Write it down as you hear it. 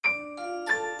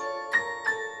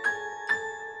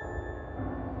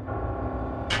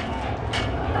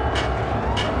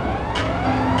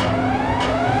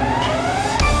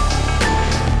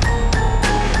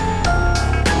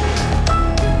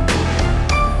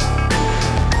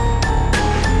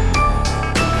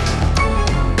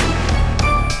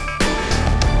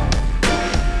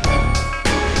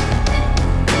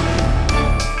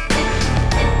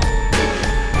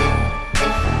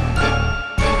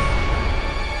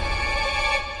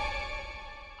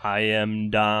I am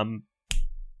Dom.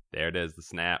 There it is, the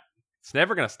snap. It's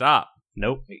never going to stop.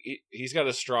 Nope. He's got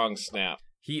a strong snap.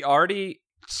 He already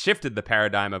shifted the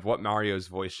paradigm of what Mario's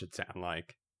voice should sound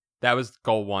like. That was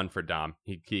goal 1 for Dom.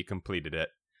 He completed it.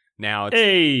 Now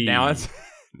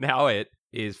it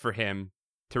is for him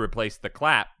to replace the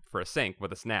clap for a sync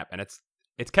with a snap, and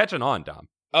it's catching on, Dom.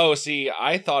 Oh, see,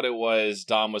 I thought it was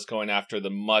Dom was going after the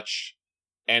much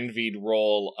envied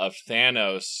role of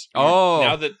Thanos. Oh,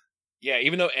 now that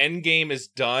even though Endgame is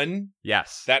done,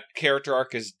 yes, that character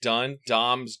arc is done.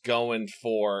 Dom's going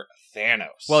for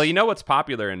Thanos. Well, you know what's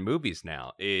popular in movies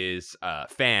now is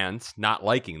fans not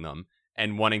liking them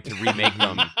and wanting to remake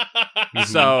them.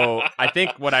 So I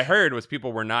think what I heard was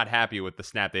people were not happy with the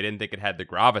snap. They didn't think it had the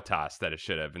gravitas that it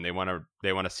should have, and they want to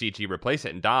CG replace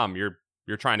it. And Dom,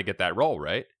 you're trying to get that role,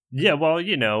 right? Yeah, well,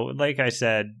 like I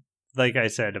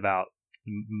said about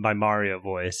my Mario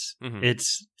voice,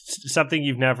 it's something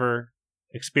you've never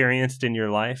experienced in your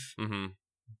life,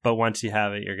 but once you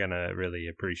have it, you're gonna really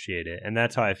appreciate it, and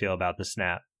that's how I feel about the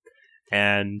snap.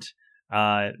 And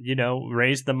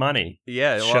raise the money.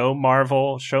 Yeah, show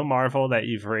Marvel that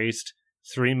you've raised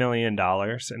 $3 million,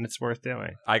 and it's worth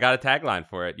doing. I got a tagline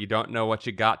for it. You don't know what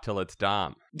you got till it's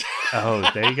Dom. Oh,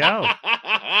 there you go.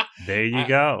 There you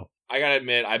go. I gotta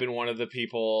admit, I've been one of the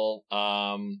people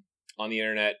on the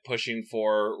internet pushing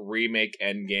for remake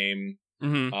Endgame.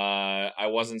 I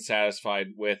wasn't satisfied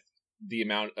with the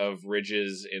amount of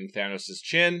ridges in Thanos'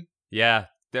 chin. Yeah,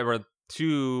 there were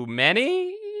too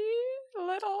many.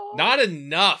 Little, not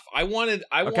enough. I wanted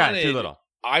too little.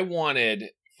 I wanted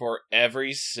for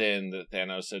every sin that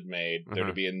Thanos had made, there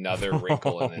to be another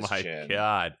wrinkle in his chin. Oh my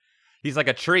god, he's like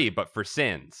a tree, but for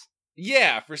sins.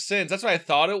 Yeah, for sins. That's what I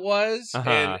thought it was.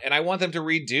 And I want them to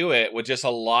redo it with just a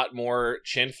lot more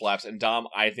chin flaps. And Dom,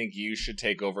 I think you should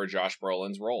take over Josh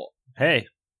Brolin's role. Hey,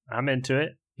 I'm into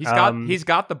it. He's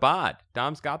got the bod.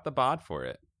 Dom's got the bod for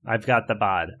it. I've got the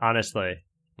bod, honestly.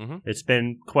 It's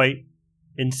been quite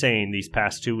insane these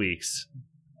past 2 weeks.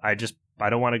 I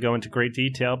don't want to go into great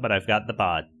detail, but I've got the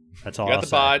bod. That's all. Got the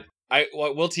bod.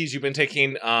 Will tease you've been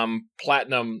taking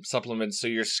platinum supplements, so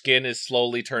your skin is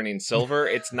slowly turning silver.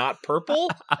 It's not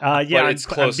purple. Yeah, but it's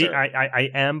closer. I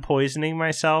am poisoning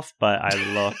myself, but I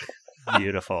look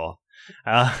beautiful.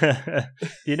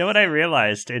 You know what I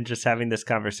realized in just having this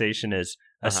conversation is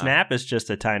a snap is just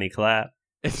a tiny clap.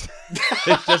 It's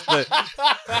just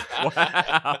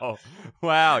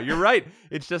wow. You're right.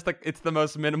 It's just it's the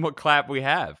most minimal clap we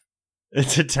have.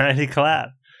 It's a tiny clap.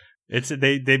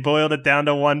 They boiled it down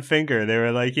to one finger. They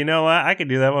were like, you know what? I can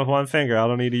do that with one finger. I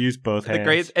don't need to use both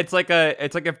hands. It's like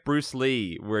if Bruce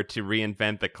Lee were to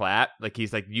reinvent the clap. Like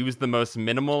he's like use the most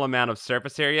minimal amount of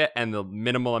surface area and the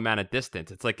minimal amount of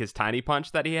distance. It's like his tiny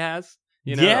punch that he has.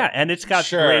 Yeah, and it's got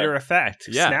greater effect.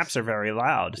 Yes. Snaps are very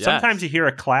loud. Yes. Sometimes you hear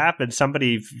a clap and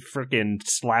somebody freaking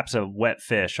slaps a wet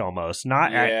fish almost.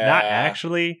 Not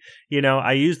actually.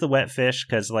 I use the wet fish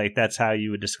because that's how you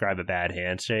would describe a bad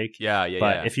handshake.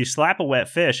 But if you slap a wet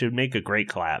fish, it would make a great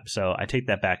clap. So I take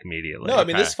that back immediately. No, I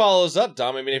mean this follows up,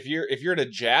 Dom. I mean if you're at a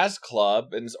jazz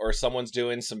club or someone's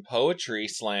doing some poetry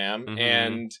slam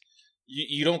and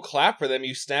you don't clap for them,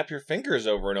 you snap your fingers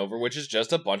over and over, which is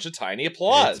just a bunch of tiny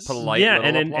applause. It's polite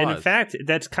and applause. in fact,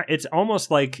 it's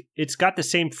almost like it's got the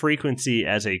same frequency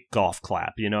as a golf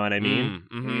clap. You know what I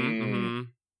mean?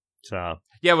 So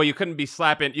yeah, well, you couldn't be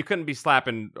slapping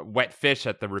wet fish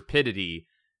at the rapidity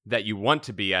that you want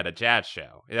to be at a jazz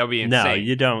show. That would be insane. No,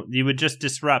 you don't. You would just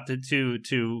disrupt it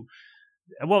to.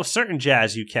 Well, certain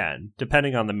jazz you can,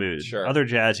 depending on the mood. Sure. Other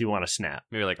jazz you want to snap.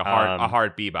 Maybe like a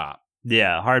hard bebop.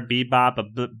 Yeah, hard bebop,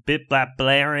 a bit blap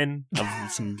blaring of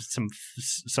some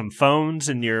phones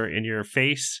in your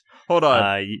face. Hold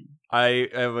on,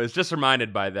 I was just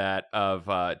reminded by that of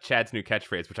Chad's new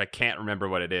catchphrase, which I can't remember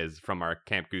what it is from our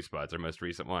Camp Goosebuds, our most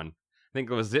recent one. I think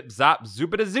it was zip zop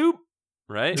zoopita zoop,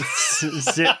 right?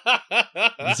 Zip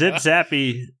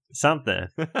zappy something.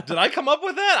 Did I come up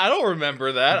with that? I don't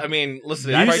remember that. I mean,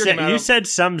 listen, you said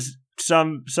some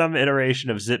iteration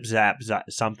of zip zap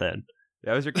something.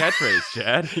 That was your catchphrase,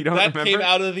 Chad. You don't remember? That came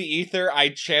out of the ether. I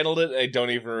channeled it. I don't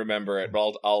even remember it,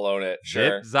 but I'll own it.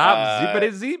 Sure. Zip, zop,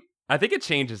 zippity zeep. I think it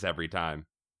changes every time.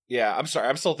 Yeah, I'm sorry.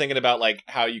 I'm still thinking about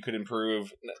how you could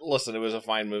improve. Listen, it was a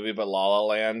fine movie, but La La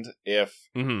Land, if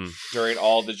during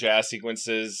all the jazz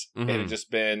sequences it had just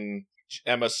been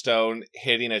Emma Stone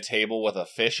hitting a table with a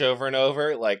fish over and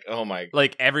over, oh my!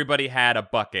 Like everybody had a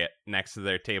bucket next to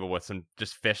their table with some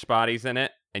just fish bodies in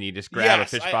it. And you just grab a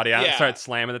fish body out and start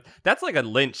slamming it. That's like a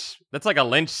lynch. That's like a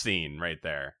lynch scene right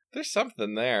there. There's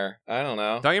something there. I don't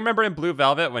know. Don't you remember in Blue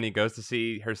Velvet when he goes to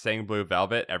see her sing Blue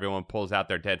Velvet? Everyone pulls out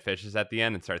their dead fishes at the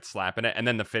end and starts slapping it, and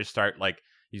then the fish start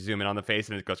You zoom in on the face,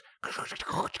 and it goes.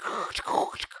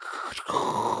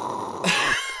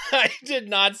 I did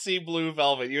not see Blue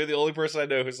Velvet. You're the only person I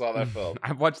know who saw that film.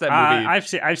 I've watched that movie.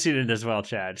 I've seen it as well,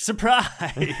 Chad. Surprise!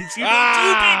 You know, 2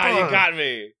 people. You got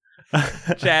me.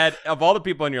 Chad, of all the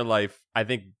people in your life, I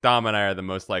think Dom and I are the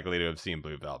most likely to have seen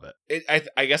Blue Velvet.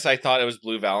 I guess I thought it was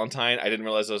Blue Valentine. I didn't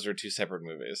realize those were 2 separate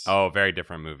movies. Oh, very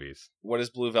different movies. What is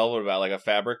Blue Velvet about? Like a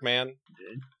fabric man?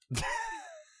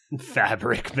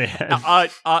 Fabric man.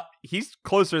 He's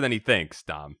closer than he thinks,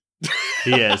 Dom.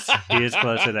 He is. He is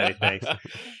closer than he thinks.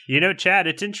 You know, Chad,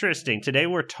 it's interesting. Today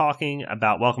we're talking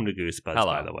about Welcome to Goosebuds,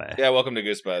 Hello. by the way. Yeah, welcome to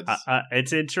Goosebuds.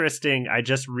 It's interesting. I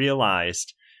just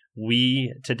realized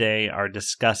we today are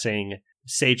discussing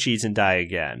Say Cheese and Die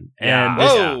Again. Yeah. And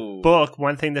this book,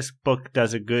 one thing this book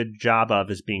does a good job of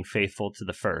is being faithful to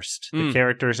the first. The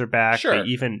characters are back. Sure. They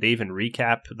even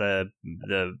recap the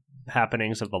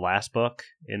happenings of the last book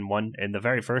in the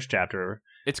very first chapter.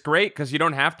 It's great because you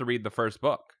don't have to read the first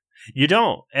book. You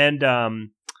don't.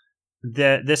 And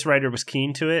this writer was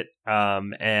keen to it.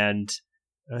 And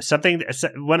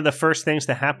one of the first things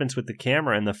that happens with the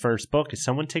camera in the first book is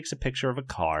someone takes a picture of a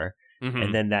car,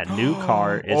 and then that new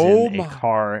car is in a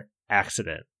car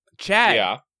accident. Chad.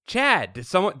 Yeah. Chad,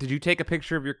 did you take a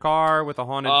picture of your car with a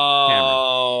haunted camera?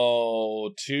 Oh,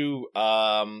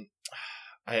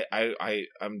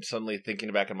 I'm suddenly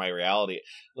thinking back in my reality.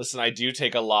 Listen, I do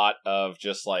take a lot of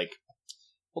just like,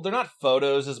 well, they're not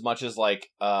photos as much as like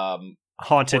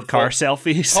haunted car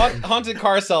selfies. Haunted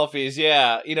car selfies,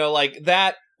 yeah. You know, like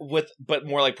that but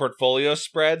more like portfolio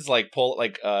spreads, like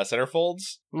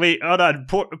centerfolds. Wait, hold on.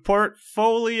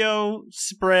 Portfolio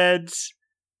spreads,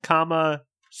 comma,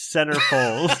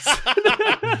 centerfolds.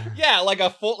 Yeah, like a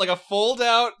fold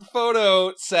out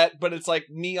photo set, but it's like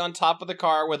me on top of the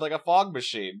car with like a fog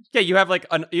machine. Yeah, you have like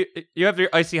you have your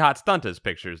Icy Hot Stuntas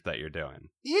pictures that you're doing.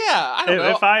 Yeah, I don't know.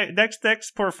 If I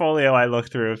next portfolio I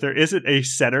look through, if there isn't a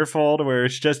centerfold where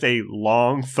it's just a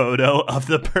long photo of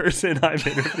the person I'm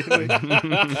interviewing,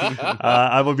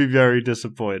 I will be very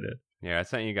disappointed. Yeah, I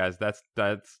sent you guys. That's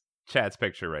Chad's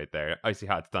picture right there. Icy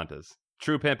Hot Stuntas.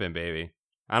 True pimping, baby.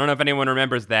 I don't know if anyone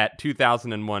remembers that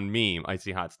 2001 meme,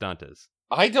 Icy Hot Stuntas.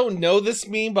 I don't know this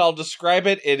meme, but I'll describe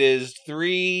it. It is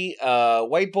 3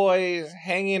 white boys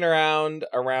hanging around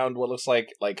what looks like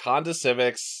Honda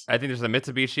Civics. I think there's a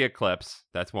Mitsubishi Eclipse.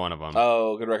 That's one of them.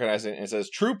 Oh, good recognizing. It says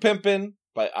True Pimpin'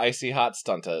 by Icy Hot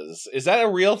Stuntas. Is that a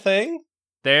real thing?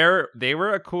 They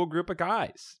were a cool group of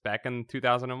guys back in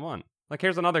 2001. Like,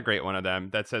 here's another great one of them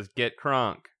that says Get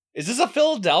Crunk. Is this a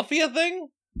Philadelphia thing?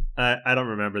 I don't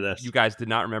remember this. You guys did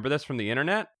not remember this from the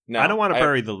internet? No. I don't want to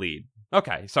bury the lead.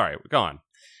 Okay, sorry. Go on.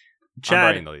 Chad,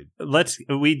 I'm burying the lead.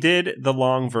 We did the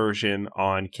long version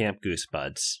on Camp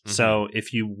Goosebuds. Mm-hmm. So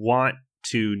if you want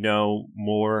to know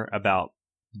more about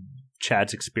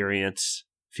Chad's experience,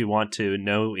 if you want to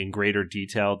know in greater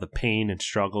detail the pain and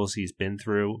struggles he's been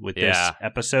through with this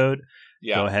episode,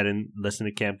 go ahead and listen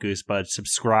to Camp Goosebuds.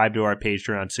 Subscribe to our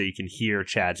Patreon so you can hear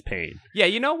Chad's pain. Yeah,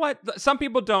 you know what? Some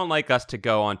people don't like us to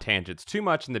go on tangents too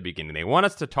much in the beginning. They want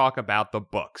us to talk about the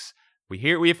books.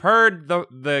 We've heard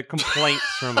the complaints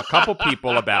from a couple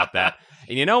people about that.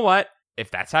 And you know what? If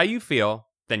that's how you feel,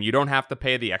 then you don't have to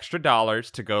pay the extra dollars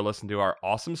to go listen to our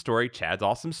awesome story, Chad's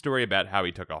awesome story about how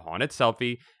he took a haunted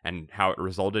selfie and how it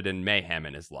resulted in mayhem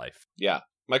in his life. Yeah.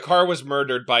 My car was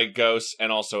murdered by ghosts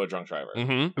and also a drunk driver.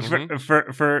 Mm-hmm,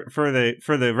 mm-hmm.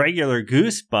 For the regular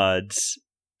Goosebuds,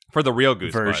 for the real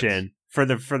Goosebuds version, for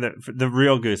the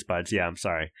real Goosebuds. Yeah, I'm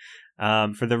sorry.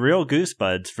 For the real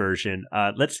Goosebuds version,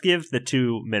 let's give the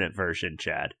 2-minute version,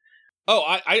 Chad. Oh,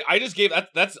 I just gave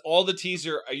that's all the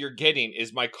teaser you're getting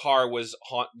is my car was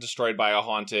destroyed by a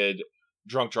haunted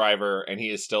drunk driver, and he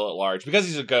is still at large because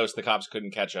he's a ghost. The cops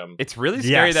couldn't catch him. It's really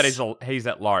scary that he's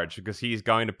at large because he's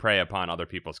going to prey upon other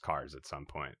people's cars at some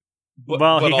point.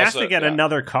 But he has to get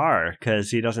another car because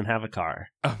he doesn't have a car,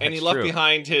 and he left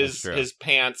behind his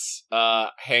pants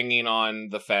hanging on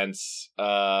the fence. Do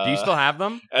you still have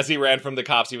them? As he ran from the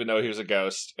cops, even though he was a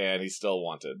ghost, and he's still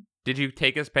wanted. Did you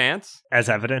take his pants as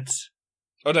evidence?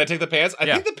 Oh, did I take the pants? I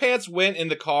think the pants went in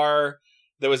the car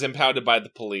that was impounded by the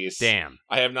police. Damn.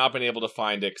 I have not been able to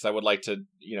find it because I would like to,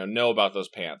 know about those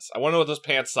pants. I want to know what those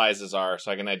pants sizes are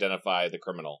so I can identify the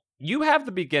criminal. You have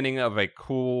the beginning of a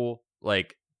cool,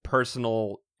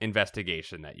 personal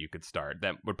investigation that you could start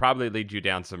that would probably lead you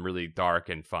down some really dark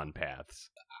and fun paths.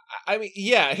 I mean,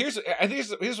 yeah, here's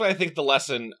what I think the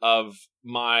lesson of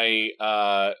my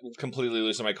completely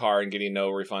losing my car and getting no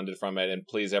refunded from it. And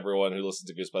please, everyone who listens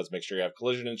to Goosebuds, make sure you have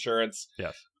collision insurance.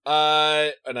 Yes.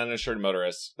 An uninsured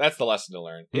motorist. That's the lesson to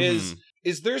learn. Mm-hmm.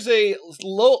 Is there's a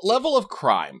low level of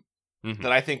crime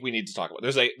that I think we need to talk about.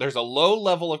 There's a low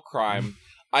level of crime.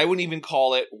 I wouldn't even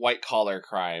call it white collar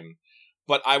crime,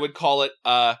 but I would call it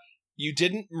you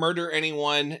didn't murder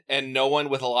anyone and no one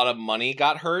with a lot of money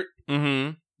got hurt.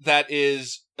 Mm-hmm. That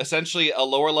is essentially a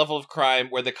lower level of crime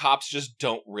where the cops just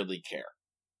don't really care.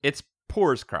 It's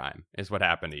Poor's crime is what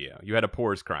happened to you. You had a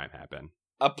Poor's crime happen.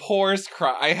 A Poor's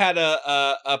crime. I had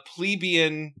a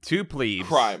plebeian Two plebes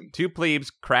crime. Two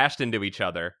plebes crashed into each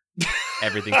other.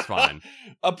 Everything's fine.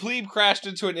 A plebe crashed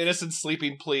into an innocent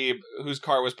sleeping plebe whose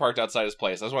car was parked outside his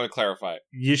place. I just want to clarify.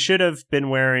 You should have been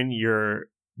wearing your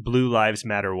Blue Lives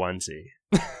Matter onesie.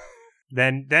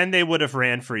 Then they would have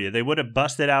ran for you. They would have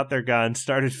busted out their guns,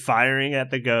 started firing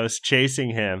at the ghost, chasing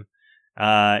him,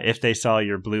 if they saw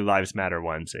your Blue Lives Matter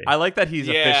onesie. I like that he's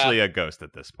officially a ghost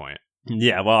at this point.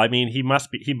 Yeah, well, I mean, he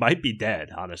might be dead,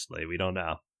 honestly. We don't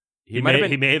know. He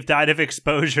may have died of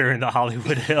exposure in the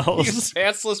Hollywood Hills. He's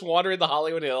pantsless wandering the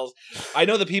Hollywood Hills. I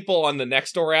know the people on the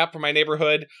Nextdoor app for my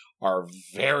neighborhood are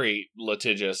very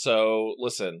litigious. So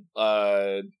listen,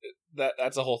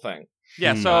 that's a whole thing.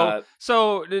 Yeah.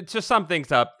 So to sum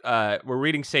things up, we're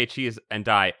reading Say Cheese and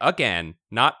Die again,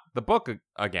 not the book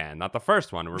again, not the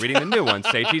first one. We're reading the new one,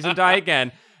 Say Cheese and Die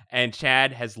again, and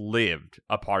Chad has lived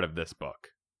a part of this book.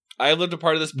 I lived a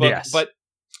part of this book, yes. But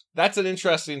that's an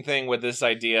interesting thing with this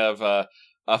idea of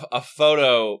a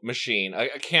photo machine,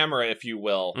 a camera, if you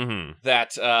will,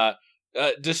 that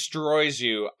destroys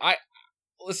you. I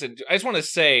just want to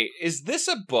say, is this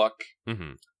a book?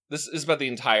 Mm-hmm. This is about the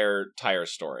entire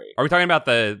story. Are we talking about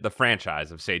the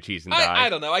franchise of Say Cheese and Die? I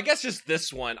don't know. I guess just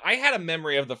this one. I had a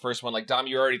memory of the first one. Like, Dom,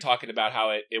 you were already talking about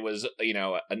how it was,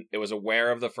 it was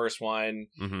aware of the first one.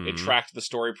 Mm-hmm. It tracked the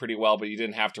story pretty well, but you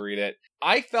didn't have to read it.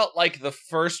 I felt like the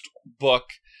first book,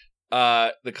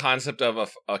 the concept of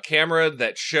a camera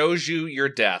that shows you your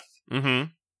death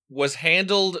was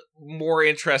handled more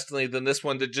interestingly than this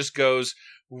one that just goes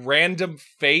random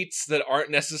fates that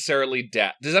aren't necessarily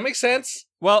death. Does that make sense?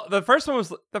 Well, the first one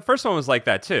was like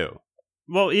that too.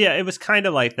 Well, yeah, it was kind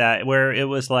of like that, where it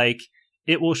was like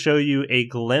it will show you a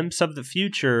glimpse of the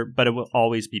future, but it will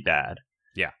always be bad.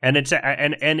 Yeah, and it's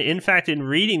and in fact, in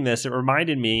reading this, it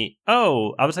reminded me.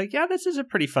 Oh, I was like, yeah, this is a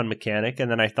pretty fun mechanic,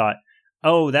 and then I thought,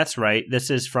 oh, that's right,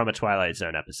 this is from a Twilight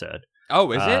Zone episode.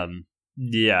 Oh, is it?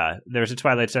 Yeah, there's a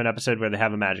Twilight Zone episode where they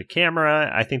have a magic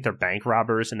camera. I think they're bank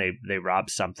robbers, and they rob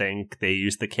something. They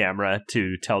use the camera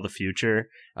to tell the future,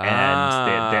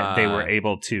 and they were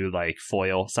able to like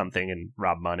foil something and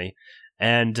rob money.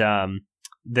 And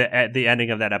the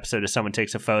ending of that episode is someone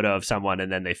takes a photo of someone,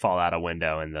 and then they fall out a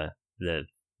window, and the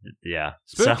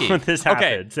Spooky. So this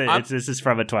happens. This is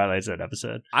from a Twilight Zone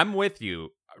episode. I'm with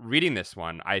you. Reading this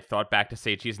one, I thought back to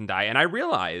Say Cheese and Die, and I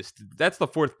realized that's the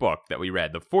fourth book that we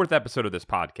read, the fourth episode of this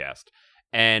podcast.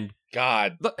 And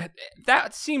God,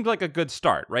 that seemed like a good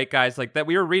start, right, guys? Like that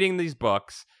we were reading these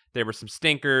books. There were some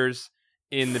stinkers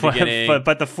in the beginning.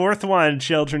 But the fourth one,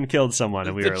 children killed someone,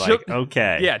 and we were like,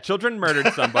 okay. Yeah, children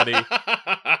murdered somebody.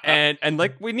 and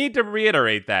like, we need to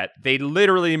reiterate that. They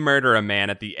literally murder a man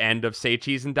at the end of Say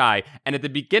Cheese and Die. And at the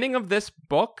beginning of this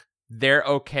book, they're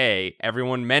okay.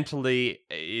 Everyone mentally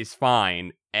is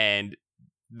fine. And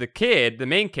the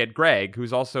main kid, Greg,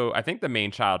 who's also, I think, the main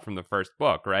child from the first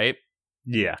book, right?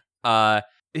 Yeah.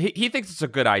 He thinks it's a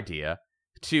good idea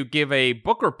to give a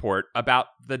book report about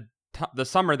the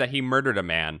summer that he murdered a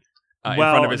man in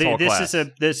front of his whole class.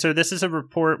 This is a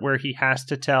report where he has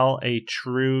to tell a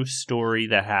true story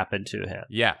that happened to him.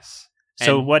 Yes.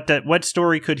 So what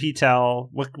story could he tell?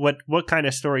 What kind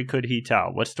of story could he tell?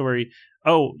 What story?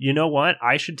 Oh, you know what?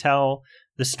 I should tell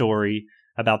the story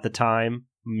about the time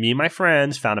me and my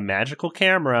friends found a magical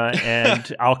camera,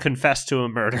 and I'll confess to a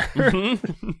murder.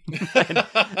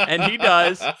 and he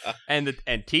does, and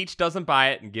Teach doesn't buy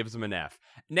it and gives him an F.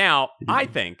 Now, I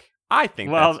think.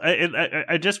 Well,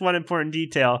 I just one important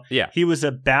detail. Yeah, he was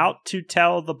about to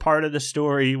tell the part of the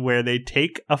story where they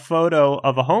take a photo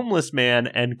of a homeless man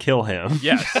and kill him.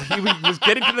 Yes, he was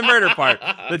getting to the murder part.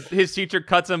 His teacher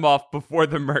cuts him off before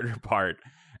the murder part.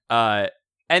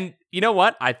 And you know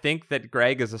what? I think that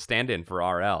Greg is a stand-in for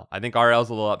RL. I think RL's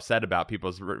a little upset about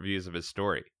people's reviews of his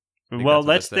story. Well,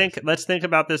 let's think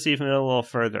about this even a little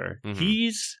further. Mm-hmm.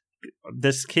 He's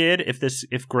this kid.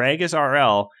 If Greg is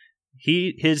RL.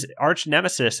 His arch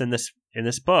nemesis in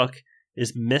this book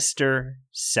is Mr.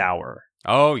 Sour.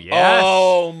 Oh yes!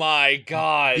 Oh my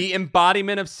God! The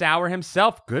embodiment of Sour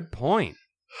himself. Good point.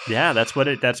 Yeah, that's what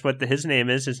his name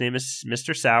is. His name is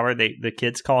Mr. Sour. The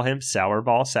kids call him Sour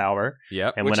Ball Sour.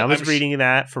 Yep. And when I was reading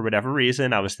that, for whatever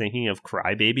reason, I was thinking of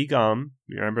Crybaby gum.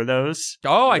 You remember those?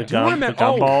 Oh, I do remember. The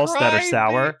gum balls that are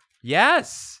sour.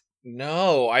 Yes.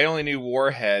 No, I only knew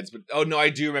Warheads, but oh no, I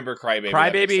do remember Crybaby.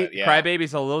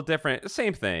 Crybaby's a little different.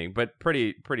 Same thing, but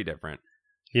pretty different.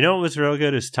 You know what was real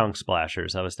good is tongue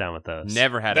splashers. I was down with those.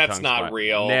 Never had That's a tongue not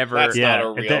real. Never. That's not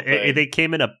a real thing. They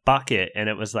came in a bucket, and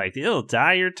it was like, it'll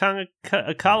dye your tongue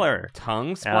a color.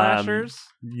 Tongue splashers?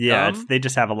 They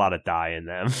just have a lot of dye in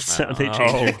them, so they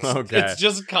change it. Okay. It's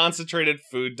just concentrated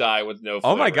food dye with no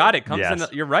flavor. Oh my God, it comes in.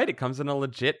 You're right. It comes in a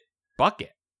legit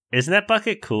bucket. Isn't that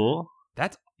bucket cool?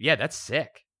 That's sick.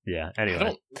 Yeah.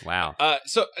 Anyway, wow.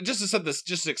 So just to set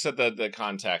the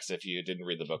context, if you didn't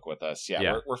read the book with us,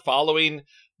 we're following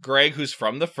Greg, who's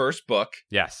from the first book.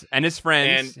 Yes, and his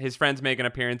friends. His friends make an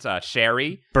appearance.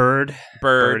 Sherry, Bird,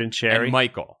 and Sherry, and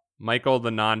Michael. Michael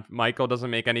doesn't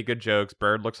make any good jokes.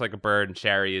 Bird looks like a bird, and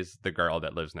Sherry is the girl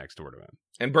that lives next door to him.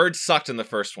 And Bird sucked in the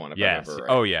first one. If I remember right.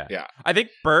 Oh yeah. Yeah. I think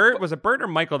Bird was a Bird or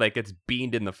Michael that gets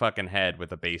beamed in the fucking head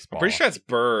with a baseball. I'm pretty sure that's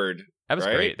Bird. That was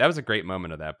great. That was a great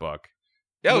moment of that book.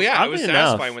 Oh yeah, it was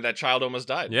satisfying when that child almost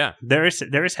died. Yeah, there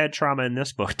is head trauma in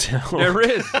this book too. There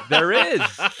is.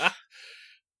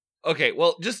 Okay,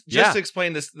 well, just to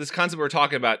explain this concept we're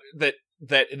talking about, that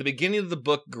in the beginning of the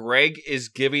book, Greg is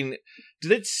giving.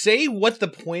 Did it say what the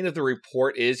point of the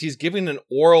report is? He's giving an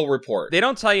oral report. They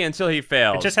don't tell you until he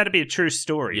fails. It just had to be a true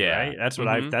story, right? That's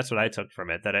what I took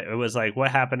from it. That it was like what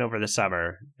happened over the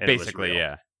summer. Basically,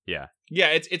 Yeah,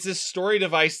 it's a story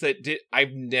device that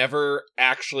I've never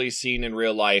actually seen in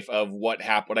real life of what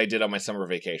I did on my summer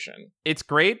vacation. It's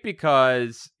great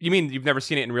because you mean you've never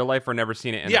seen it in real life or never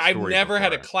seen it in a story I've never before.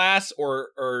 had a class or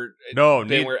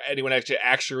where anyone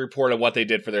actually reported what they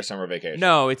did for their summer vacation.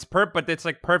 No, it's but it's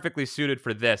like perfectly suited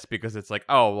for this because it's like,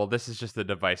 oh, well, this is just a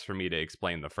device for me to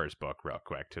explain the first book real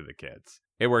quick to the kids.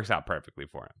 It works out perfectly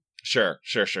for him. Sure.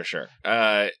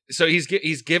 So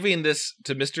he's giving this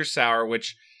to Mr. Sour,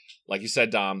 which, like you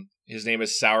said, Dom, his name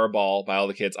is Sourball by all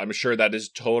the kids. I'm sure that is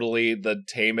totally the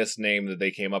tamest name that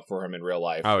they came up for him in real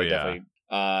life. Oh, yeah.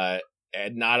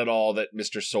 And not at all that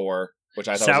Mr. Sour, which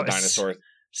I thought was a dinosaur.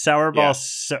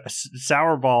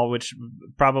 Sourball, which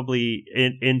probably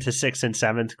into 6th and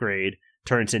 7th grade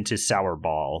turns into Sour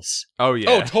Balls. Oh, yeah.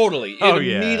 Oh, totally. It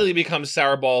immediately becomes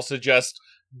Sour Balls to just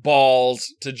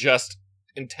balls to just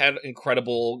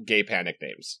incredible gay panic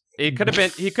names. He could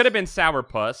have been Sour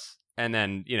Puss. And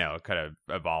then, it could have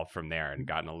evolved from there and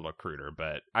gotten a little cruder,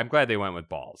 but I'm glad they went with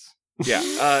balls. Yeah.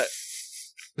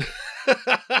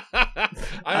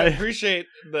 I appreciate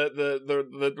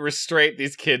the restraint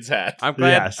these kids had. I'm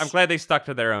glad they stuck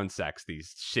to their own sex,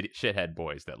 these shithead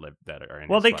boys that are in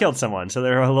Well, they killed someone, so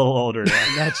they're a little older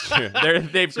now. That's true.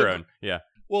 They've grown. Yeah.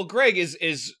 Well, Greg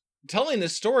is telling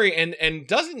this story and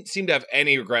doesn't seem to have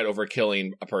any regret over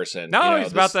killing a person. No,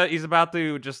 he's about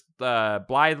to just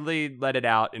blithely let it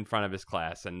out in front of his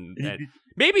class, and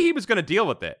maybe he was going to deal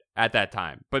with it at that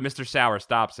time, but Mr. Sour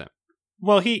stops him.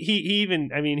 Well, he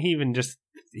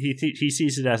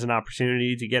sees it as an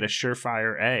opportunity to get a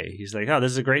surefire A. He's like, oh,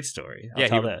 this is a great story. I'll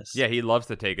tell this. Yeah, he loves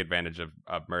to take advantage of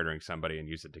murdering somebody and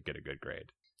use it to get a good grade.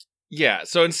 Yeah,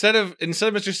 so instead of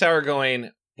Mr. Sour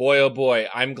going, boy, oh boy,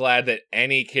 I'm glad that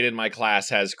any kid in my class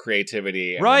has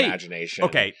creativity and imagination.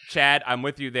 Okay, Chad, I'm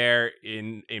with you there.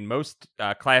 In most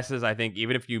classes, I think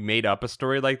even if you made up a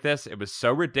story like this, it was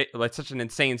so ridiculous, like such an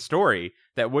insane story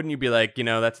that wouldn't you be like,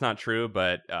 that's not true,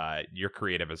 but you're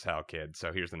creative as hell, kid.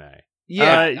 So here's an A.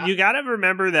 Yeah, you got to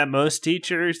remember that most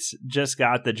teachers just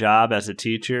got the job as a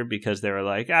teacher because they were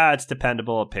like, it's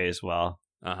dependable, it pays well.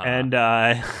 Uh-huh. And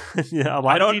a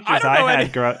lot of teachers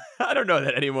I don't know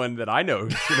that anyone that I know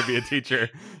who's going to be a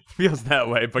teacher feels that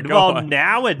way. But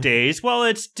nowadays,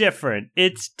 it's different.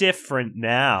 It's different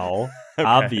now, okay.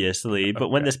 Obviously. But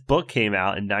when this book came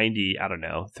out in 93.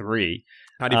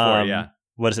 94, yeah.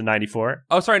 What is it, 94?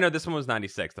 Oh, sorry, no, this one was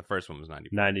 96. The first one was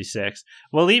 94. 96.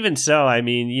 Well, even so, I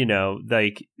mean,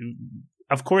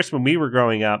 of course, when we were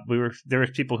growing up, there were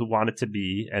people who wanted to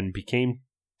be and became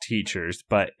teachers,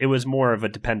 but it was more of a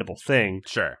dependable thing.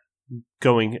 Sure.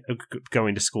 Going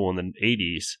to school in the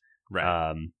 80s.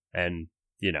 Right.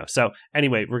 So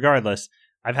anyway, regardless,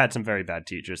 I've had some very bad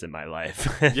teachers in my life.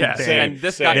 Yeah. And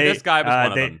this guy was one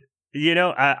of them.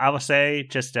 I will say,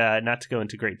 just not to go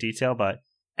into great detail, but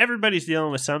everybody's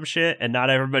dealing with some shit and not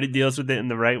everybody deals with it in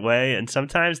the right way. And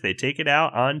sometimes they take it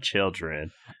out on children.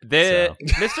 Mr.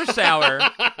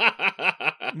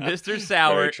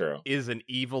 Sour is an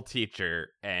evil teacher,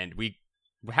 and we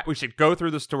should go through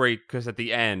the story because at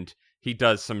the end he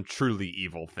does some truly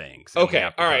evil things. Okay,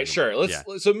 all right, sure.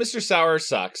 So Mr. Sour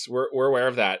sucks. We're aware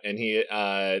of that, and he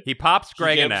pops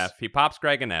Greg and F. He pops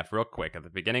Greg and F real quick at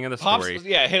the beginning of the story.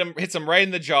 Yeah, hits him right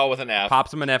in the jaw with an F.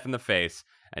 Pops him an F in the face,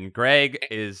 and Greg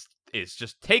is is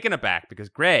just taken aback because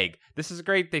Greg, this is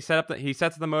great. He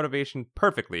sets the motivation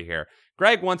perfectly here.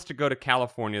 Greg wants to go to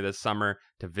California this summer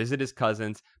to visit his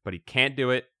cousins, but he can't do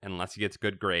it unless he gets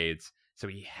good grades. So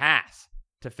he has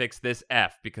to fix this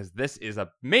F because this is a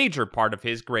major part of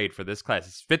his grade for this class.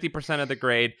 It's 50% of the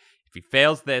grade. If he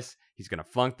fails this, he's going to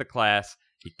flunk the class.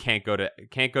 He can't go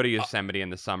to Yosemite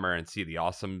in the summer and see the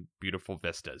awesome, beautiful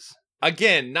vistas.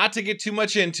 Again, not to get too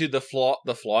much into the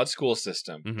flawed school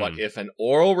system, but if an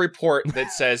oral report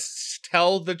that says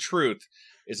tell the truth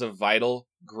is a vital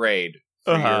grade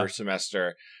for your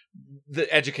semester,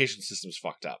 the education system's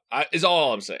fucked up. Is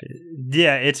all I'm saying.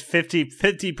 Yeah, it's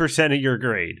 50% of your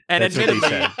grade. And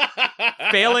admittedly,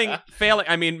 failing.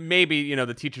 I mean, maybe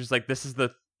the teacher's like, this is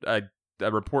a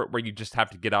report where you just have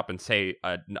to get up and say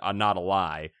a not a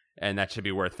lie. And that should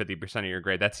be worth 50% of your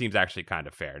grade. That seems actually kind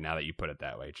of fair now that you put it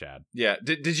that way, Chad. Yeah.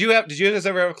 Did you guys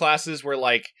ever have classes where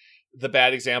like the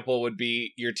bad example would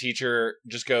be your teacher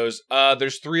just goes,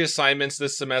 there's 3 assignments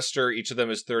this semester. Each of them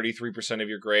is 33% of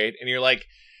your grade. And you're like,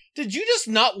 did you just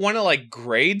not want to like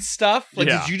grade stuff? Like,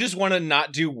 did you just want to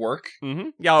not do work? Mm-hmm.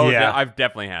 Yeah, I've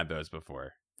definitely had those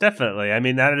before. Definitely. I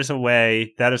mean, that is a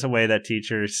way that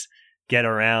teachers get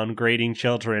around grading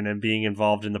children and being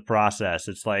involved in the process.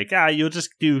 It's like, you'll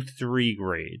just do 3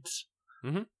 grades.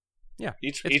 Mm-hmm. Yeah.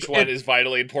 Each one is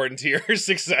vitally important to your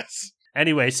success.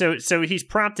 Anyway, so he's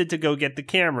prompted to go get the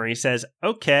camera. He says,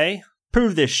 okay,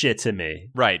 prove this shit to me.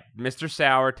 Right. Mr.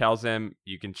 Sauer tells him,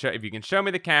 if you can show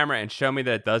me the camera and show me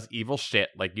that it does evil shit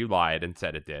like you lied and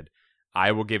said it did,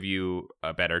 I will give you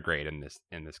a better grade in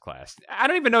this class. I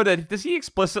don't even know that. Does he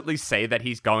explicitly say that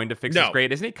he's going to fix his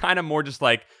grade? Isn't he kind of more just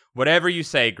like, whatever you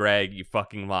say, Greg, you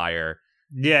fucking liar?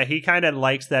 Yeah, he kind of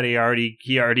likes that he already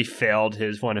failed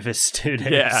one of his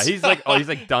students. Yeah, he's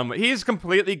like done. He's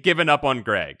completely given up on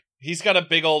Greg. He's got a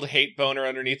big old hate boner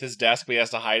underneath his desk, but he has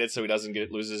to hide it so he doesn't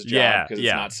lose his job because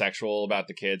it's not sexual about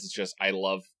the kids. It's just I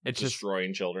love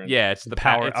destroying children. Yeah, it's the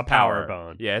power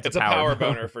bone. Yeah, it's a power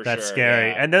boner for sure. That's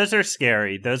scary, yeah. And those are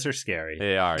scary.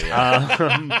 They are. Yeah.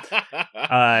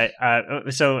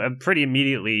 So pretty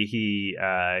immediately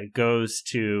Greg goes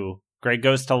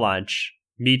to lunch.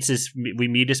 We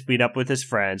meet up with his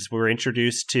friends. We're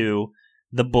introduced to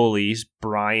the bullies,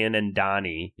 Brian and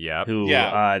Donnie, who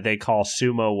they call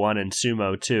Sumo 1 and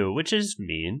Sumo 2, which is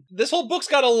mean. This whole book's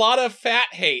got a lot of fat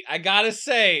hate. I gotta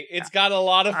say, it's got a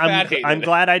lot of fat hate. I'm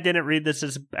glad I didn't read this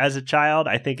as a child.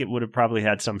 I think it would have probably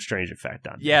had some strange effect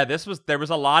on me. Yeah, there was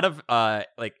a lot of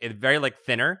very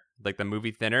thinner. Like the movie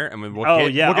Thinner, and we're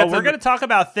going to talk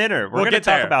about Thinner. We're going to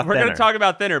talk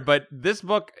about Thinner, but this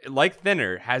book, like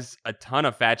Thinner, has a ton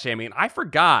of fat shaming. And I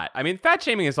forgot. I mean, fat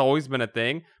shaming has always been a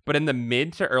thing, but in the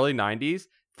mid to early 90s,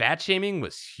 fat shaming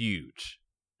was huge.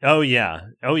 Oh yeah,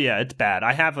 it's bad.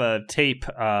 I have a tape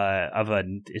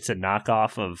it's a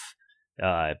knockoff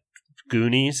of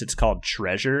Goonies. It's called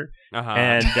Treasure,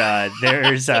 and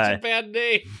there's such a bad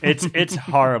name. It's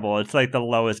horrible. It's like the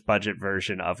lowest budget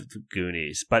version of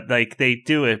Goonies, but like they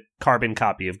do a carbon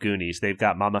copy of Goonies. They've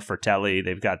got Mama Fratelli.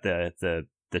 They've got the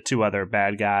 2 other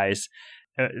bad guys.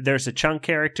 There's a chunk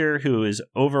character who is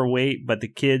overweight, but the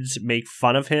kids make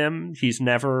fun of him. He's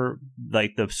never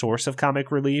like the source of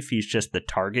comic relief. He's just the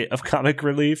target of comic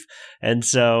relief, and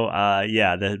so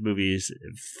the movie's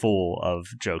full of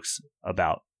jokes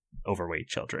about overweight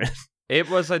children. It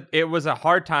was a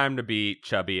hard time to be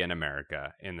chubby in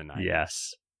America in the 90s.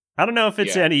 Yes. I don't know if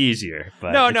it's any easier,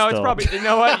 but it's probably, you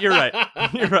know what? You're right.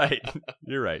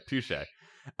 You're right. Touche.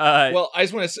 Well, I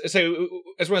just want to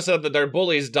say that their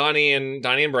bullies, Donnie and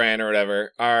Brian or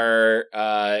whatever, are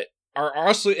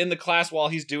also in the class while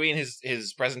he's doing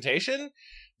his presentation.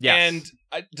 Yes.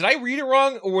 And did I read it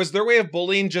wrong, or was their way of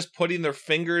bullying just putting their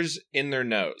fingers in their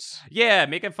nose? Yeah,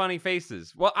 making funny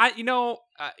faces. Well,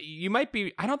 you might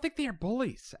be. I don't think they are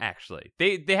bullies. Actually,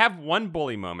 they have one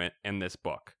bully moment in this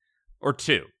book, or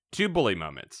two bully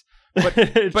moments. But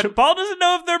Paul doesn't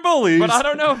know if they're bullies. But I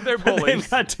don't know if they're bullies. They've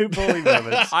got 2 bully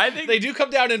moments. I think they do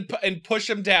come down and push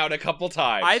him down a couple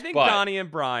times. I think Donnie and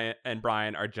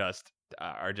Brian are just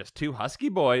 2 husky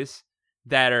boys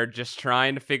that are just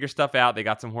trying to figure stuff out. They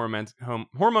got some hormones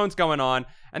going on,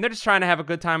 and they're just trying to have a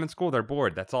good time in school. They're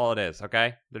bored. That's all it is,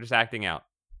 okay? They're just acting out.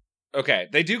 Okay.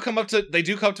 They do come up to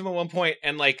him at one point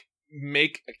and like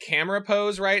make a camera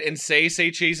pose, right? And say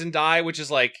cheese and die, which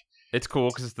is like it's cool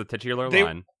because it's the titular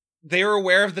line. They are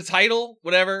aware of the title,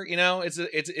 whatever,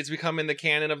 it's become in the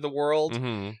canon of the world.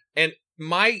 Mm-hmm. And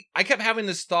I kept having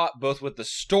this thought both with the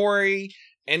story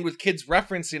and with kids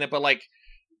referencing it, but like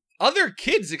other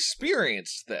kids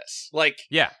experienced this. Like,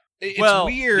 yeah, it's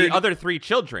weird. The other 3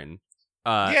 children,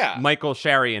 Michael,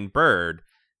 Sherry, and Bird,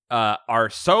 are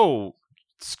so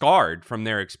scarred from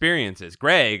their experiences.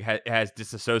 Greg has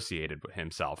disassociated with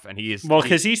himself, and he is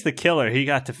because he's the killer. He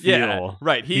got to feel. Yeah,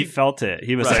 right. He felt it.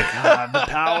 He was like, the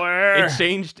power.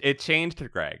 It changed to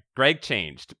Greg. Greg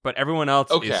changed, but everyone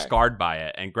else is scarred by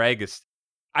it, and Greg is.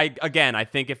 I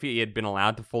think if he had been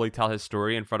allowed to fully tell his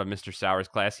story in front of Mr. Sauer's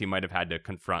class, he might have had to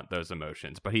confront those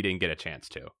emotions, but he didn't get a chance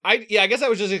to. I guess I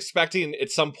was just expecting at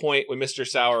some point when Mr.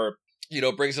 Sauer,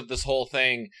 brings up this whole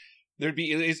thing, there'd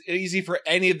be it's easy for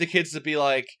any of the kids to be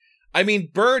like, I mean,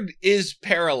 Bird is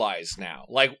paralyzed now.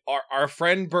 Like our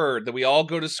friend Bird that we all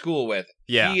go to school with,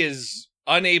 he is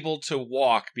unable to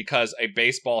walk because a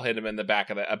bat hit him in the back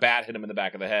of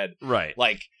the head. Right.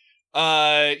 Like,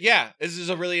 this is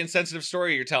a really insensitive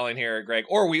story you're telling here, Greg.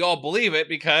 Or we all believe it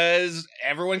because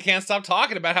everyone can't stop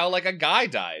talking about how like a guy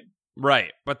died.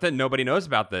 Right, but then nobody knows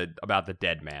about the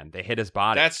dead man. They hid his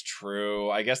body. That's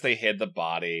true. I guess they hid the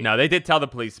body. No, they did tell the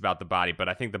police about the body, but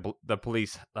I think the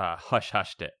police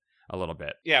hushed it a little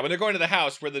bit. Yeah, when they're going to the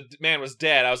house where the man was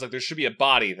dead, I was like, there should be a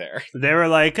body there. They were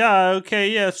like, okay,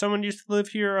 yeah, someone used to live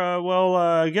here.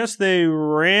 I guess they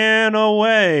ran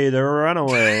away. They're a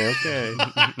runaway. Okay.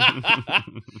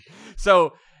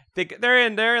 So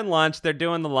they're in lunch. They're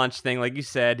doing the lunch thing, like you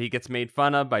said. He gets made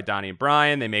fun of by Donnie and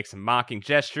Brian. They make some mocking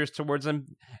gestures towards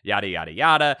him. Yada yada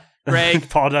yada. Greg,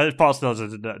 Paul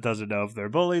doesn't know if they're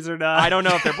bullies or not. I don't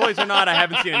know if they're bullies or not. I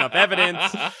haven't seen enough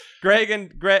evidence.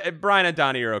 Brian and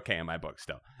Donnie are okay in my book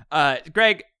still.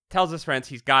 Greg tells his friends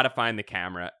he's got to find the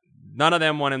camera. None of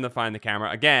them want him to find the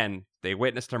camera. Again, they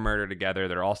witnessed a murder together.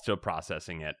 They're all still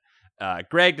processing it.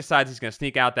 Greg decides he's going to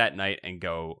sneak out that night and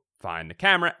go find the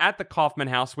camera at the Kaufman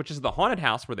house, which is the haunted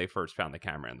house where they first found the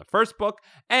camera in the first book,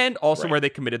 and also where they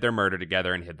committed their murder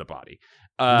together and hid the body.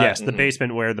 Yes, the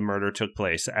basement where the murder took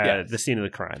place, the scene of the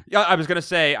crime. Yeah, I was going to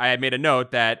say, I had made a note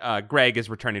that Greg is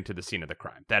returning to the scene of the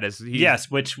crime. That is,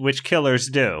 which killers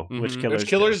do. Mm-hmm. Which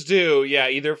killers do,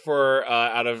 either for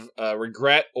out of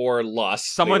regret or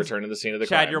lust. Someone return to the scene of the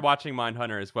crime. Chad, you're watching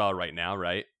Mindhunter as well right now,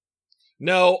 right?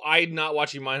 No, I'm not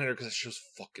watching Mindhunter because that show's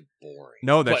fucking boring.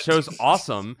 No, that show's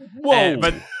awesome. Whoa!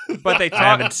 But they talk. I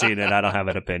haven't seen it. I don't have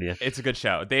an opinion. It's a good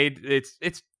show.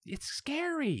 It's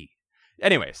scary.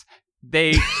 Anyways,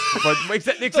 the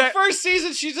first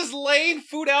season, she's just laying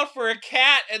food out for a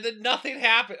cat, and then nothing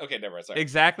happened. Okay, never mind. Sorry.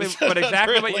 Exactly, but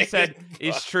exactly what you said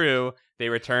is true. They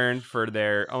return for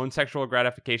their own sexual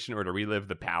gratification or to relive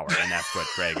the power, and that's what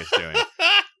Greg is doing.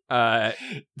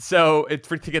 So it's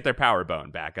to get their power bone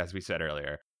back, as we said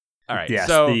earlier. All right. Yes,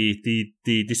 so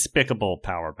the despicable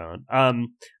power bone.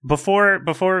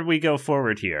 Before we go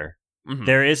forward here,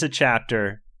 there is a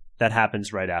chapter that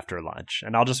happens right after lunch,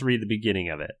 and I'll just read the beginning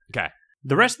of it. Okay.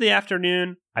 The rest of the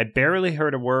afternoon, I barely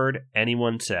heard a word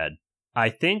anyone said. I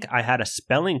think I had a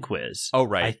spelling quiz. Oh,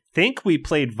 right. I think we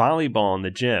played volleyball in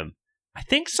the gym. I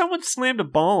think someone slammed a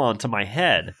ball onto my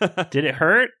head. Did it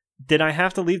hurt? Did I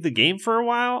have to leave the game for a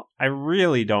while? I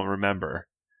really don't remember.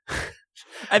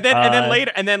 And then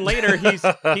later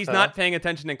he's not paying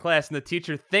attention in class, and the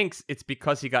teacher thinks it's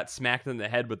because he got smacked in the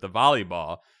head with the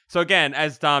volleyball. So again,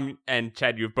 as Tom and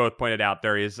Chad, you've both pointed out,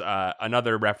 there is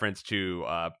another reference to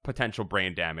potential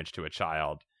brain damage to a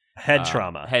child. Head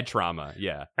trauma. Head trauma,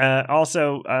 yeah.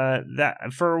 Also,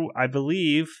 I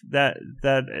believe that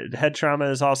head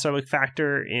trauma is also a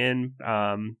factor in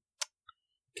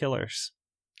killers.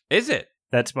 Is it?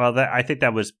 I think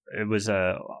it was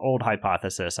a old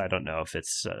hypothesis. I don't know if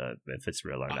it's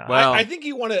real or not. Well, I think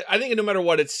I think no matter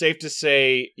what, it's safe to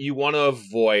say you want to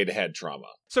avoid head trauma.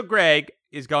 So Greg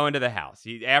is going to the house.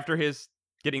 After his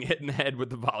getting hit in the head with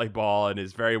the volleyball and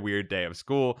his very weird day of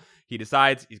school, he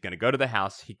decides he's going to go to the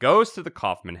house. He goes to the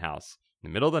Kaufman house in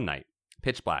the middle of the night,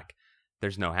 pitch black.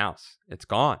 There's no house. It's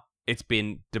gone. It's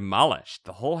been demolished.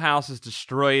 The whole house is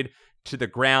destroyed to the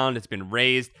ground. It's been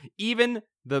razed. Even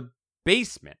the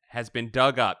basement has been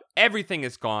dug up. Everything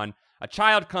is gone. A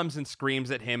child comes and screams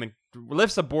at him and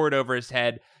lifts a board over his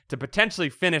head to potentially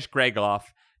finish Greg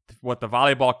off, what the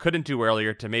volleyball couldn't do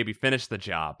earlier to maybe finish the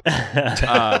job.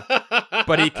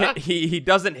 But he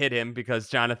doesn't hit him because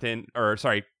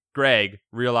Greg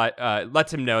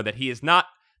lets him know that he is not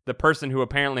the person who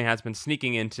apparently has been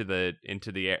sneaking into the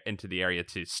area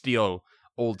to steal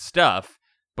old stuff,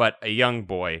 but a young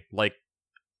boy like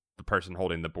the person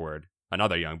holding the board.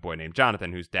 Another young boy named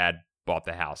Jonathan, whose dad bought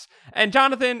the house. And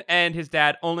Jonathan and his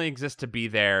dad only exist to be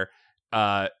there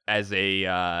as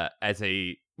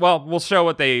a we'll show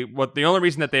what the only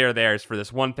reason that they are there is for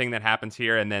this one thing that happens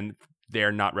here, and then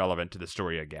they're not relevant to the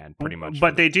story again, pretty much.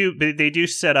 But they do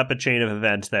set up a chain of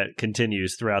events that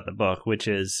continues throughout the book, which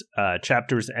is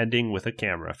chapters ending with a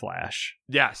camera flash.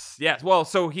 Yes. Well,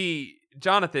 so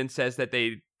Jonathan says that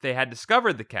they had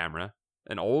discovered the camera.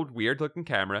 an old, weird-looking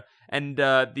camera, and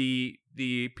the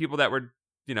people that were,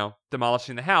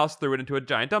 demolishing the house threw it into a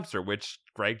giant dumpster, which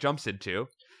Greg jumps into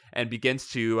and begins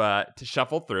to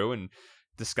shuffle through, and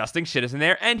disgusting shit is in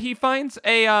there, and he finds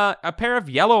a pair of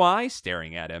yellow eyes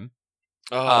staring at him,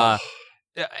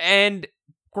 and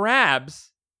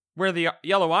grabs where the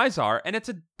yellow eyes are, and it's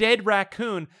a dead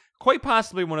raccoon. Quite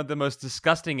possibly one of the most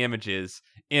disgusting images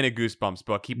in a Goosebumps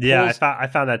book. I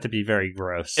found that to be very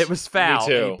gross. It was foul.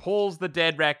 Me too. And he pulls the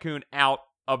dead raccoon out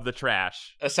of the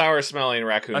trash. A sour-smelling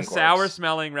raccoon corpse.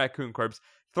 Sour-smelling raccoon corpse.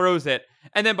 Throws it,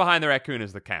 and then behind the raccoon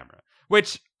is the camera.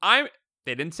 Which they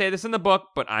didn't say this in the book,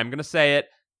 but I'm going to say it.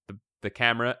 The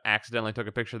camera accidentally took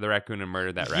a picture of the raccoon and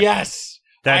murdered that raccoon. Yes!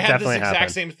 That I had definitely this exact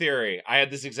happened. same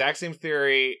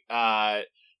theory.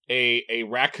 A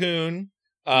raccoon...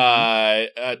 like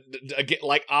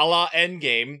a la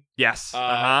Endgame. Yes.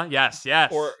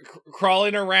 Yes. Or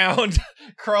crawled around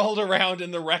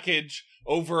in the wreckage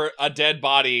over a dead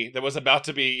body that was about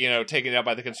to be, taken out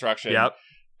by the construction. Yep.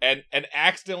 And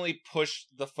accidentally pushed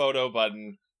the photo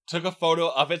button, took a photo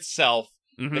of itself.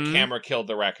 Mm-hmm. The camera killed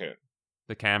the raccoon.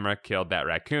 The camera killed that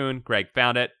raccoon. Greg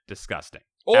found it. Disgusting.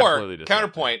 Or, absolutely disgusting.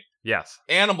 Counterpoint, yes,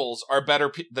 animals are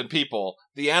better than people.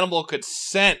 The animal could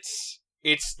sense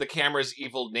it's the camera's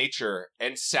evil nature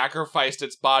and sacrificed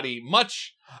its body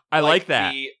much like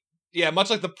that. Much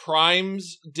like the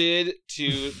Primes did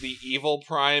to the evil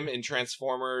Prime in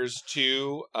Transformers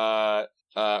 2,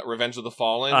 Revenge of the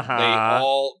Fallen. Uh-huh. They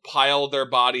all piled their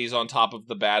bodies on top of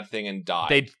the bad thing and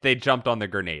died. They jumped on the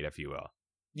grenade, if you will.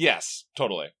 Yes,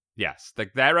 totally. Yes,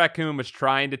 that raccoon was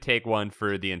trying to take one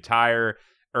for the entire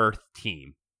Earth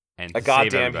team. And a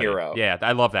goddamn hero. Yeah,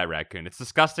 I love that raccoon. It's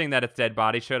disgusting that its dead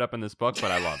body showed up in this book, but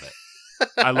I love it.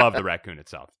 I love the raccoon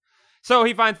itself. So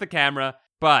he finds the camera,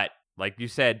 but like you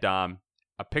said, Dom,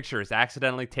 a picture is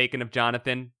accidentally taken of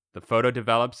Jonathan. The photo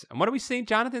develops, and what do we see?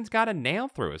 Jonathan's got a nail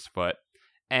through his foot,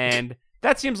 and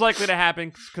that seems likely to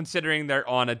happen considering they're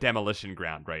on a demolition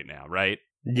ground right now, right?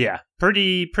 Yeah,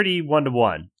 pretty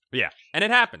 1-to-1. Yeah, and it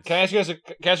happens. Can I ask you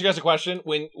guys a question?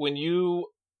 When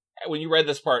you read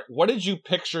this part, what did you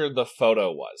picture the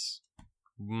photo was?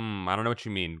 I don't know what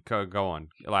you mean. Go on.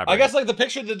 Elaborate. I guess like the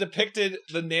picture that depicted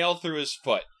the nail through his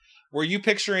foot. Were you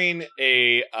picturing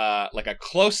a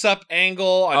close-up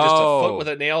angle on just a foot with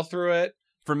a nail through it?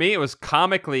 For me, it was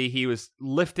comically, he was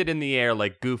lifted in the air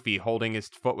like Goofy, holding his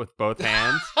foot with both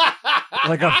hands.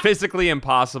 Like a physically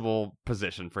impossible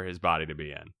position for his body to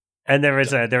be in. And there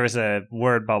was a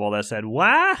word bubble that said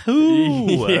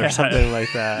 "Wahoo" or something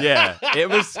like that. Yeah, it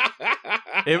was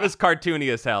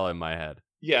cartoony as hell in my head.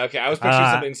 Yeah, okay, I was picturing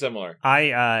something similar.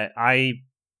 I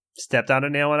stepped on a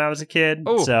nail when I was a kid,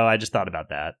 so I just thought about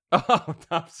that. Oh,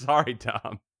 I'm sorry,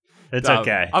 Tom. It's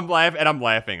okay. I'm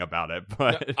laughing about it,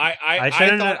 but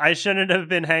I shouldn't have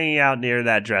been hanging out near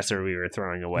that dresser we were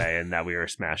throwing away and that we were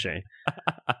smashing.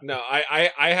 No,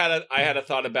 I had a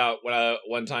thought about when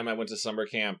one time I went to summer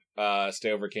camp,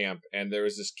 stayover camp, and there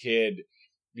was this kid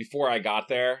before I got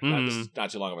there. Not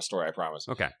too long of a story, I promise.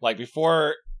 Okay. Like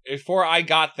before I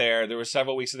got there were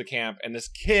several weeks of the camp, and this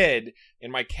kid in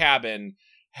my cabin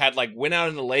had went out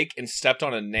in the lake and stepped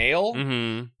on a nail.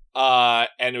 Mm-hmm.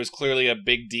 And it was clearly a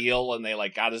big deal, and they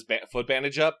got his foot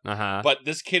bandage up. Uh-huh. But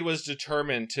this kid was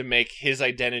determined to make his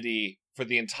identity for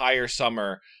the entire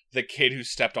summer the kid who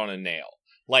stepped on a nail.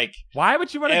 Why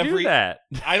would you want to do that?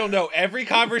 I don't know. Every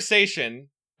conversation,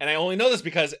 and I only know this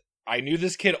because I knew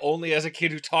this kid only as a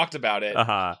kid who talked about it,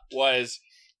 was,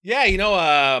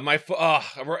 my foot,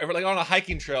 we're on a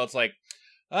hiking trail. It's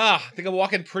I think I'm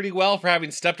walking pretty well for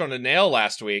having stepped on a nail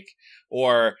last week.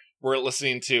 Or we're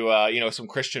listening to, some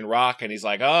Christian rock, and he's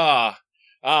like,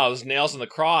 those nails in the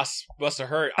cross must have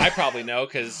hurt. I probably know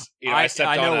because, I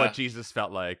stepped on I know what Jesus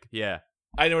felt like. Yeah.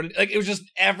 I know. It was just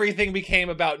everything became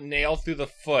about nail through the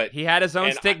foot. He had his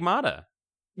own stigmata.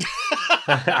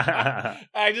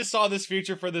 I just saw this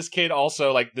future for this kid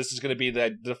also. This is going to be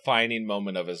the defining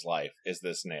moment of his life, is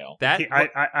this nail.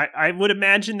 I would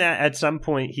imagine that at some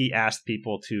point he asked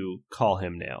people to call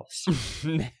him Nails.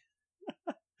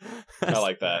 I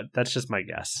like that. That's just my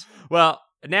guess. Well,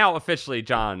 now officially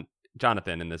Jonathan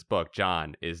in this book,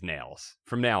 John is Nails.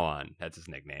 From now on, that's his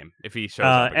nickname. If he shows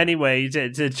up again. Anyway,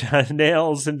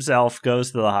 Nails himself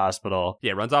goes to the hospital.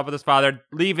 Yeah, runs off with his father,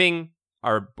 leaving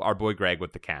our boy Greg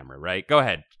with the camera, right? Go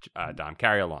ahead, Dom,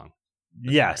 carry along.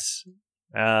 Yes.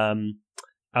 I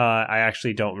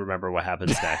actually don't remember what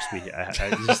happens next. You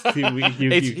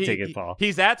take it, Paul.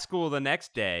 He's at school the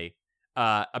next day.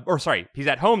 He's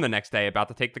at home the next day about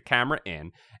to take the camera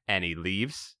in, and he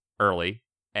leaves early.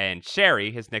 And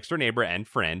Sherry, his next door neighbor and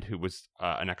friend, who was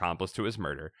an accomplice to his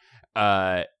murder,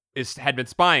 had been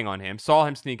spying on him, saw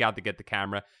him sneak out to get the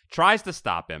camera, tries to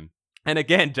stop him. And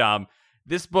again, Dom,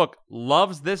 this book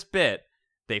loves this bit.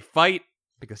 They fight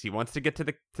because he wants to get to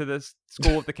the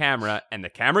school with the camera, and the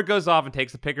camera goes off and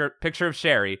takes a picture of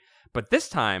Sherry. But this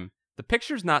time, the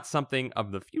picture's not something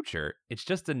of the future. It's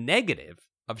just a negative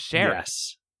of Sherry.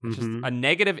 Yes. It's just a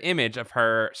negative image of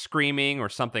her screaming or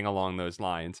something along those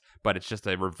lines, but it's just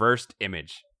a reversed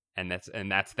image. And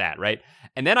that's that, right?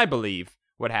 And then I believe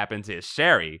what happens is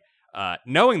Sherry,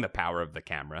 knowing the power of the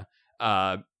camera,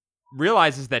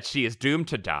 realizes that she is doomed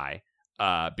to die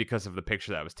because of the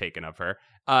picture that was taken of her,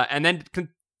 and then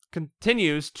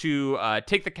continues to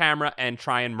take the camera and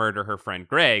try and murder her friend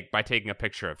Greg by taking a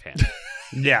picture of him.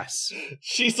 Yes.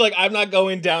 She's like, I'm not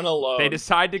going down alone. They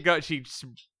decide to go. She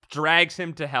drags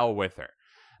him to hell with her.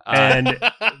 And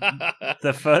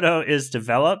the photo is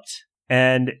developed,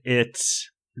 and it's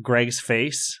Greg's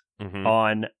face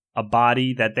on a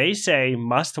body that they say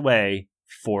must weigh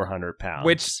 400 pounds.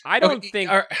 Which I don't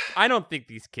think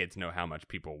these kids know how much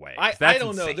people weigh. I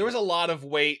don't know. There was a lot of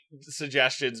weight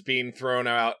suggestions being thrown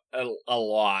out a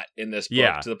lot in this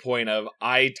book, to the point of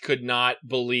I could not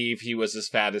believe he was as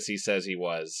fat as he says he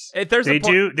was. They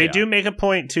do make a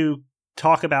point to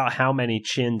talk about how many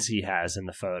chins he has in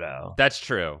the photo. That's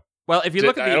true. Well, if you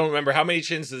look at I don't remember how many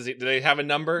chins do they have a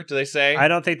number? Do they say? I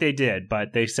don't think they did,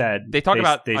 but they said they talk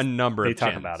about a number of chins. They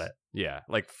talk about it. Yeah,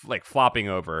 like flopping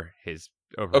over his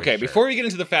Okay, before we get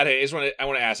into the fat head, I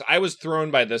want to ask. I was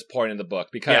thrown by this point in the book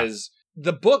because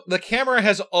the camera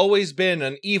has always been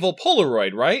an evil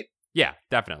Polaroid, right? Yeah,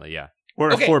 definitely, yeah. Or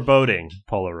a foreboding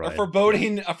Polaroid.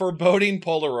 A foreboding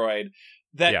Polaroid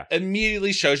that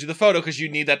immediately shows you the photo because you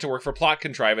need that to work for plot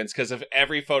contrivance. Because if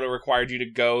every photo required you to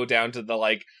go down to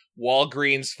the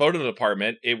Walgreens photo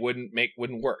department, it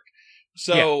wouldn't work.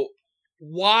 So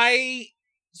why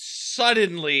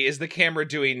suddenly is the camera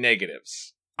doing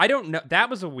negatives? I don't know. That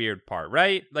was a weird part,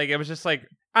 right? Like, it was just like,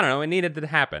 I don't know. It needed to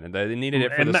happen, and they needed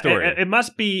it for the story.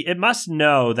 It must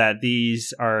know that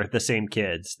these are the same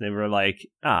kids. They were like,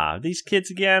 these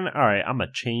kids again? All right, I'm going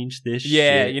to change this shit.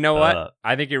 Yeah, you know what?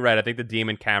 I think you're right. I think the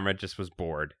demon camera just was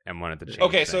bored and wanted to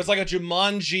change things. So it's like a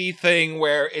Jumanji thing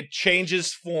where it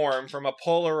changes form from a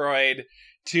Polaroid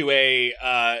to a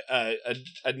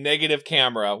negative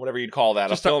camera, whatever you'd call that,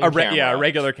 just a film camera. Yeah, a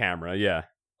regular camera, yeah.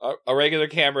 A regular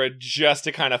camera just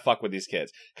to kind of fuck with these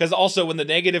kids. Because also, when the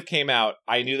negative came out,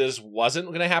 I knew this wasn't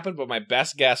going to happen, but my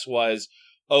best guess was,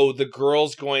 the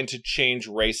girl's going to change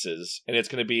races, and it's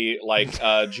going to be like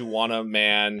Juwanna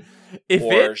Mann,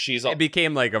 it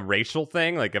became like a racial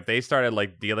thing, like if they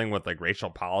started dealing with racial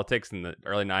politics in the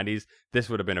early 90s, this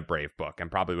would have been a brave book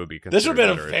and probably would be considered This would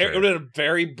have been a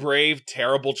very brave,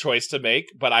 terrible choice to make,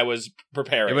 but I was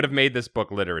preparing. It would have made this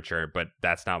book literature, but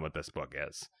that's not what this book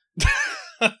is.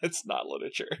 It's not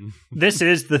literature. This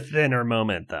is the thinner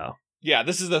moment, though. Yeah,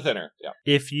 this is the thinner. Yeah.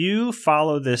 If you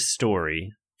follow this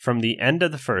story from the end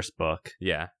of the first book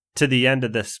to the end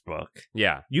of this book,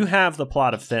 you have the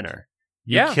plot of Thinner.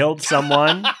 You killed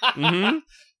someone.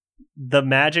 The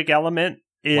magic element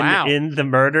in the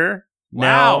murder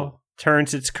now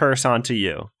turns its curse onto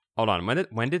you. Hold on.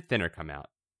 When did Thinner come out?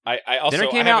 I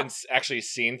haven't actually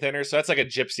seen Thinner, so that's like a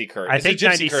gypsy curse. I think it's a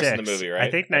gypsy 96 curse in the movie, right?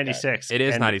 I think 96. It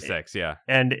is 96, yeah.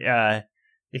 And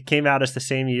it came out as the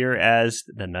same year as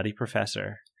The Nutty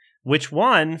Professor, which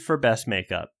won for Best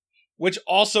Makeup. Which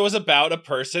also is about a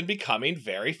person becoming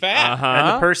very fat.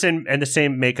 And the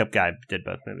same makeup guy did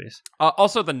both movies.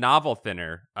 Also, the novel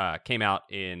Thinner came out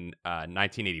in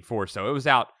 1984, so it was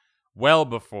out well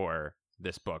before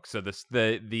this book. So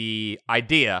the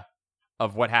idea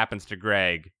of what happens to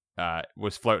Greg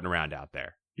was floating around out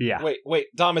there. Yeah. Wait,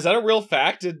 Dom, is that a real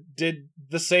fact? Did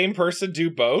the same person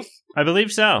do both? I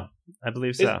believe so.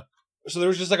 So there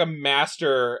was just like a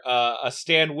master, a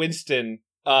Stan Winston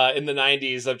in the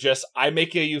 90s of just, I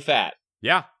make you fat.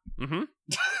 Yeah. Mm-hmm.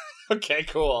 Okay,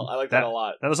 cool. I like that a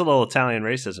lot. That was a little Italian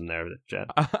racism there, Jed.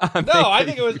 I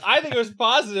think it was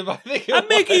positive. I'm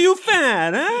making you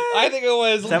fat, huh? I think it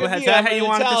was. Is that how you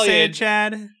wanted to say it,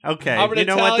 Chad? Okay. You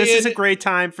know what? This is a great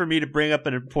time for me to bring up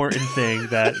an important thing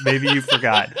that maybe you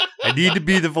forgot. I need to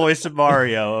be the voice of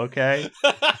Mario, okay?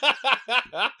 All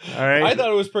right. I thought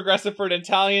it was progressive for an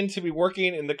Italian to be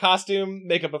working in the costume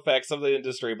makeup effects of the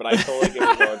industry, but I totally get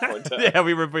what you're going for. Yeah,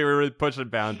 we were really pushing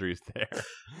boundaries there.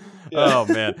 Yeah. Oh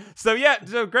man. So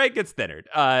Greg gets thinnered,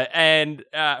 and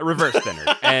reverse thinnered,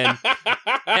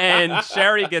 and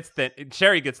Sherry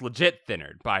gets legit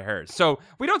thinnered by her. So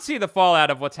we don't see the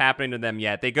fallout of what's happening to them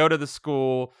yet. They go to the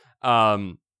school.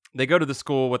 They go to the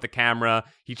school with the camera.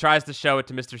 He tries to show it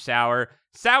to Mr. Sauer.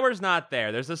 Sauer's not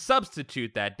there. There's a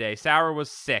substitute that day. Sauer was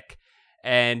sick.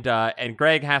 And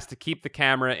Greg has to keep the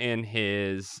camera in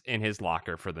his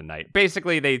locker for the night.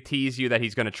 Basically, they tease you that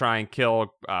he's going to try and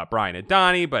kill Brian and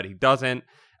Donnie, but he doesn't.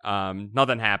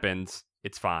 Nothing happens.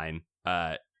 It's fine.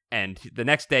 And the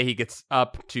next day he gets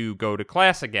up to go to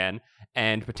class again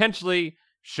and potentially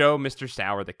show Mr.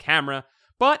 Sauer the camera,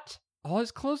 but all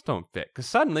his clothes don't fit because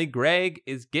suddenly Greg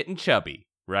is getting chubby,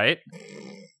 right?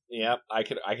 Yep, I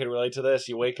could relate to this.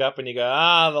 You wake up and you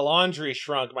go, the laundry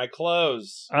shrunk, my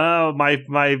clothes. Oh,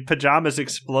 my pajamas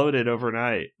exploded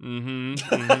overnight.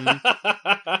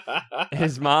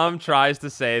 His mom tries to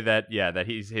say that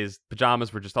his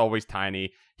pajamas were just always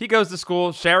tiny. He goes to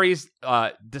school. Sherry's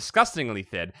disgustingly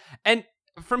thin, and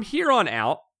from here on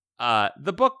out,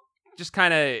 the book just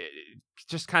kind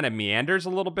of meanders a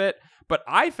little bit. But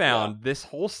I found this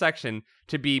whole section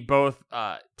to be both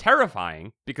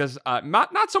terrifying because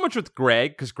not so much with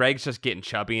Greg, because Greg's just getting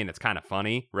chubby and it's kind of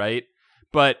funny, right?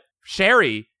 But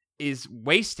Sherry is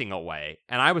wasting away,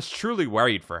 and I was truly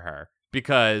worried for her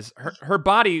because her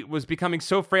body was becoming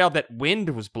so frail that wind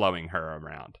was blowing her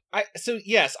around. I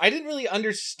didn't really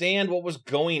understand what was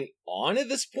going on at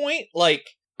this point. Like,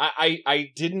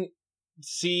 I didn't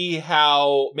see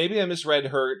how, maybe I misread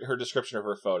her description of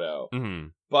her photo,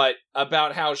 but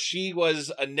about how she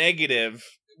was a negative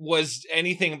was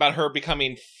anything about her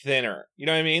becoming thinner. You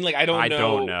know what I mean? Like, I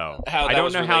don't know how that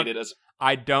was related.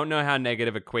 I don't know how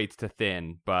negative equates to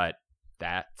thin, but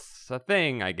that's a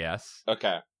thing, I guess.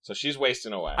 Okay, so she's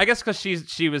wasting away. I guess because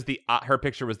she was her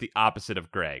picture was the opposite of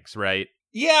Greg's, right?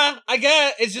 Yeah, I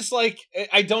guess it's just like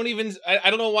I don't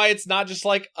know why it's not just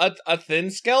like a thin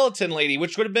skeleton lady,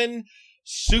 which would have been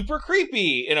super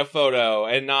creepy in a photo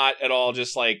and not at all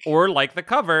just like, or like the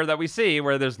cover that we see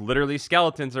where there's literally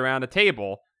skeletons around a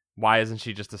table. Why isn't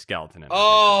she just a skeleton?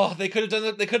 They could have done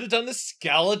that. They could have done the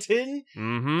skeleton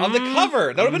on the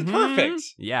cover. That would have been perfect.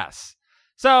 Yes.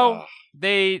 So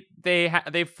they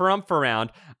frump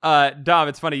around. Dom,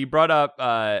 it's funny you brought up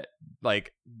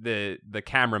like the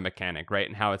camera mechanic, right,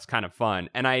 and how it's kind of fun,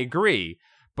 and I agree.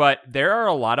 But there are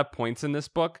a lot of points in this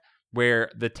book where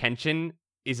the tension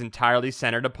is entirely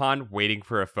centered upon waiting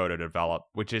for a photo to develop,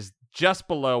 which is just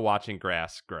below watching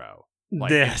grass grow.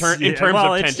 Like, in terms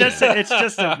of tension.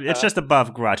 It's just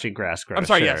above watching grass grow. I'm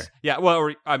sorry, yes. Yeah, well,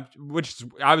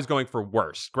 I was going for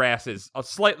worse. Grass is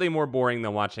slightly more boring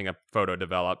than watching a photo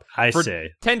develop. I see.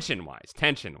 Tension-wise.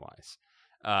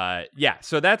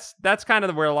 So that's kind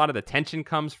of where a lot of the tension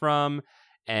comes from.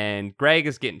 And Greg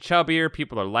is getting chubbier.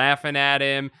 People are laughing at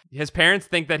him. His parents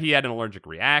think that he had an allergic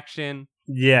reaction.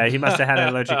 Yeah, he must have had an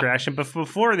allergic reaction. But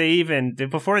before they even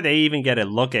get a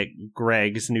look at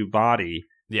Greg's new body,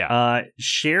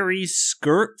 Sherry's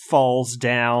skirt falls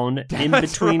down in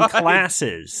between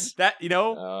classes.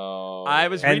 I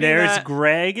was reading and there's that.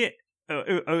 Greg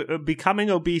becoming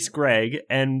obese Greg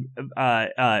and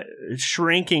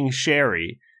shrinking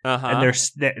Sherry. And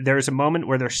there's a moment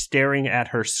where they're staring at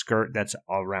her skirt that's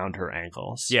around her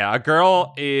ankles. Yeah, an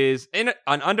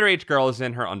underage girl is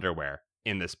in her underwear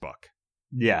in this book.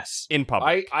 Yes. In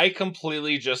public. I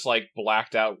completely just like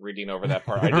blacked out reading over that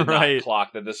part. I did not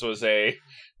clock that this was a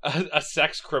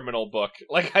sex criminal book.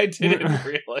 Like, I didn't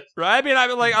realize. Right? I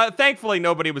mean, like, thankfully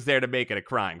nobody was there to make it a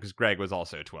crime because Greg was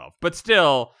also 12. But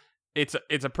still, it's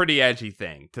a pretty edgy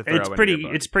thing to throw in your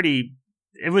book.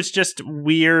 It was just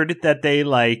weird that they,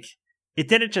 like, it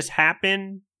didn't just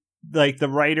happen. Like, the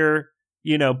writer,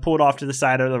 pulled off to the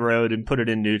side of the road and put it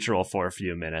in neutral for a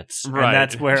few minutes. Right.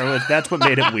 And that's what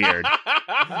made it weird.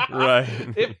 Right.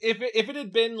 If it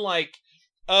had been like,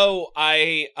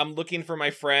 I'm looking for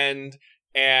my friend,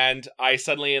 and I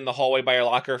suddenly in the hallway by her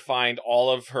locker find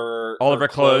all of her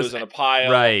clothes in a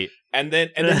pile. Right. And then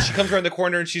she comes around the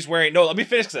corner and she's wearing, let me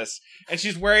finish this. And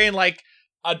she's wearing like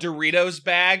a Doritos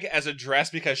bag as a dress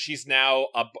because she's now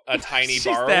a tiny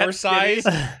borrower size.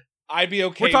 I'd be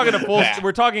okay.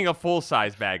 We're talking a full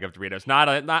size bag of Doritos,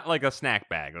 not like a snack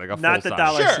bag, like a full not the size.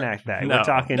 dollar snack bag. No. We're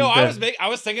talking. No, I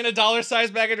was thinking a dollar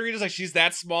size bag of Doritos. Like, she's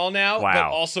that small now. Wow. But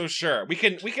also, sure, we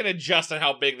can adjust on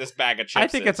how big this bag of chips. I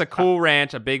think it's a Cool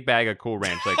Ranch, a big bag of Cool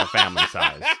Ranch, like a family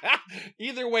size.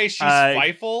 Either way, she's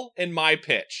spiteful in my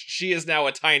pitch. She is now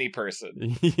a tiny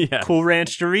person. Yes. Cool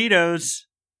Ranch Doritos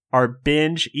are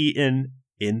binge eaten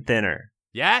in thinner.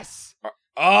 Yes.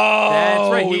 Oh, that's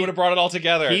right. We would have brought it all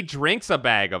together. He drinks a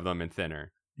bag of them in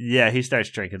thinner. Yeah, he starts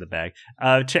drinking the bag.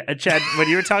 Chad, when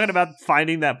you were talking about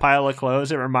finding that pile of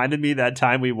clothes, it reminded me that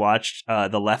time we watched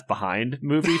the Left Behind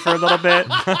movie for a little bit,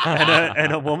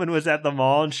 and a woman was at the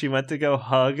mall and she went to go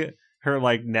hug her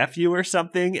like nephew or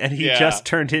something, and he just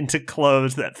turned into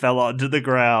clothes that fell onto the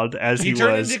ground as he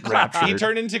was raptured. He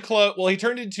turned into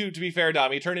to be fair,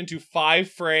 Dom, he turned into 5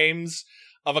 frames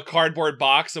of a cardboard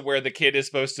box of where the kid is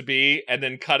supposed to be, and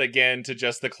then cut again to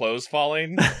just the clothes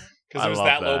falling because it was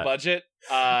that low budget.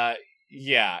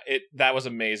 Yeah, that was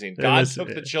amazing. God took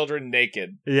the children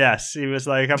naked. Yes, he was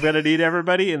like, "I'm gonna need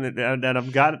everybody, and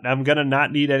I'm gonna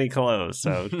not need any clothes.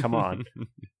 So come on."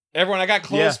 Everyone, I got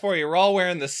clothes for you. We're all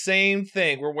wearing the same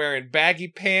thing. We're wearing baggy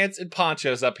pants and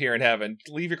ponchos up here in heaven.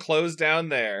 Leave your clothes down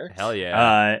there. Hell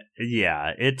yeah.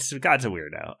 It's God's a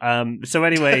weirdo. So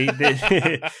anyway,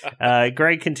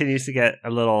 Greg continues to get a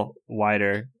little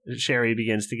wider. Sherry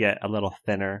begins to get a little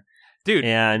thinner. Dude,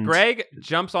 and Greg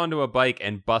jumps onto a bike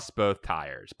and busts both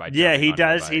tires by he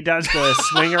does. He does the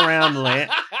swing around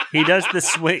land. He does the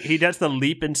swing. He does the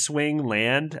leap and swing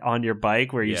land on your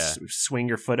bike, where you swing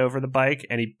your foot over the bike,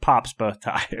 and he pops both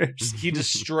tires. He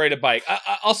destroyed a bike.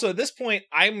 Also, at this point,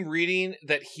 I'm reading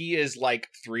that he is like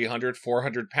 300,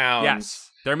 400 pounds.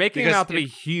 Yes, they're making him out to be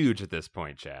huge at this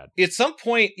point, Chad. At some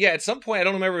point, I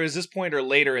don't remember if it was this point or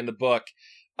later in the book.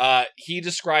 He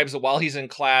describes that while he's in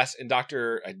class and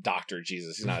Dr.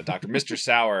 Jesus, he's not a doctor, Mr.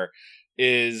 Sauer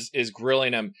is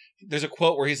grilling him. There's a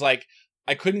quote where he's like,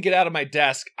 "I couldn't get out of my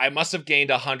desk. I must have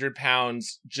gained 100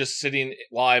 pounds just sitting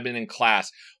while I've been in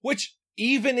class," which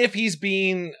even if he's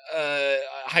being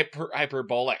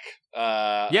hyperbolic,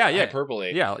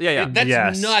 hyperbole. Yeah.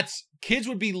 That's nuts. Kids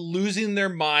would be losing their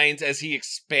minds as he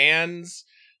expands.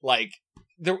 Like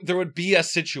there would be a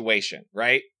situation,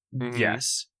 right? Mm-hmm.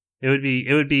 Yes.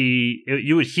 You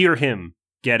would hear him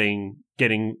getting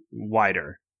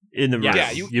wider in the room.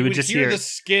 Yeah, you would just hear the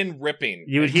skin ripping.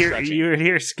 You would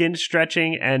hear skin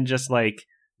stretching and just like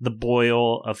the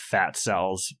boil of fat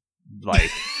cells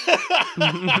like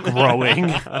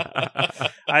growing.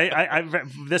 I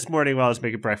this morning while I was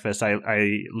making breakfast,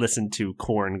 I listened to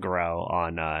corn grow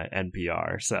on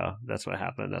NPR. So that's what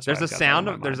happened. There's a sound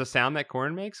that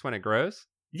corn makes when it grows.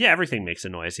 Yeah, everything makes a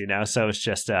noise, So it's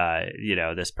just,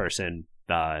 this person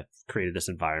created this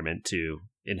environment to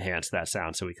enhance that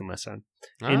sound so we can listen.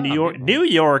 In New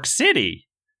York City.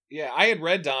 Yeah, I had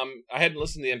read, I hadn't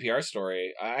listened to the NPR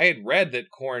story. I had read that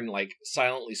corn, like,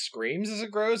 silently screams as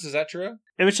it grows. Is that true?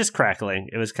 It was just crackling.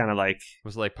 It was kind of like...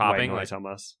 Was it like popping? White noise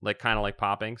almost. Like kind of like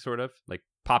popping, sort of? Like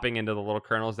popping into the little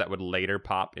kernels that would later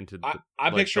pop into the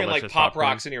I'm picturing like Pop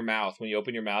Rocks in your mouth when you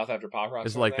open your mouth after Pop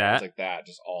Rocks. Is it like that? It's like that,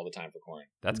 just all the time for corn.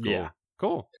 That's cool. Yeah.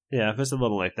 Cool. Yeah, it was a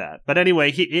little like that. But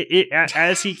anyway,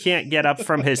 as he can't get up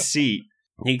from his seat,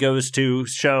 he goes to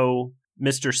show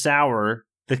Mr. Sauer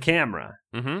the camera.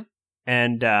 Mm-hmm.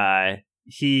 And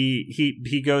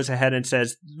he goes ahead and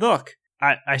says, "Look,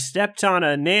 I stepped on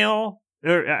a nail,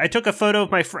 or I took a photo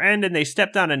of my friend and they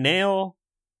stepped on a nail.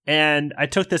 And I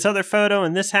took this other photo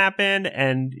and this happened."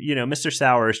 And, Mr.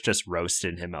 Sauer is just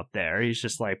roasting him up there. He's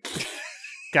just like,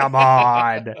 come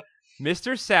on.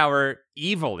 Mr. Sauer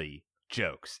evilly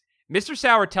jokes. Mr.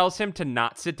 Sauer tells him to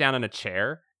not sit down in a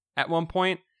chair at one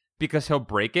point because he'll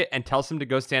break it, and tells him to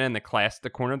go stand in the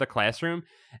corner of the classroom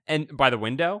and by the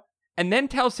window. And then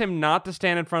tells him not to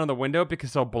stand in front of the window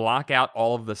because he'll block out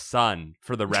all of the sun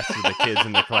for the rest of the kids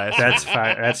in the class.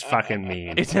 That's fucking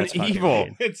mean. It's an evil.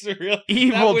 It's a real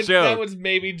evil joke. That was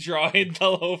maybe drawing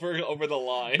over the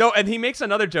line. No, and he makes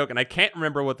another joke, and I can't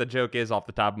remember what the joke is off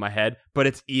the top of my head, but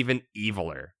it's even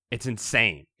eviler. It's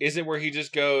insane. Is it where he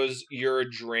just goes, "You're a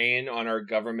drain on our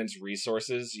government's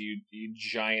resources, you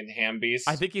giant ham beast"?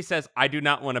 I think he says, "I do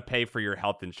not want to pay for your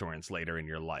health insurance later in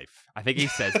your life." I think he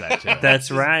says that too.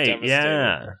 That's right.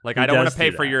 Yeah. Like, I don't want to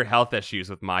pay for your health issues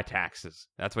with my taxes.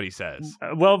 That's what he says.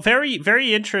 Well, very,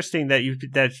 very interesting that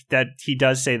he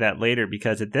does say that later,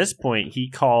 because at this point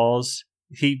he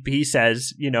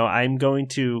says,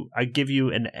 I give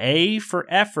you an A for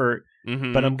effort,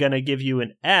 but I'm going to give you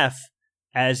an F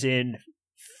as in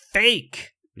fake.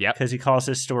 Yep. Because he calls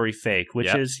his story fake,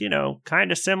 which is, kind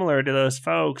of similar to those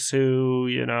folks who,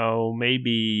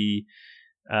 maybe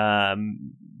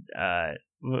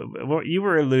you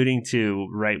were alluding to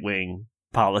right-wing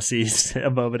policies a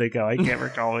moment ago. I can't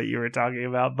recall what you were talking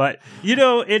about, but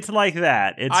it's like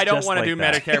that. I don't want to do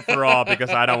Medicare for all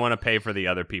because I don't want to pay for the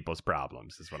other people's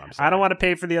problems, is what I'm saying. I don't want to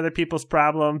pay for the other people's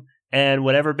problem, and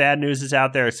whatever bad news is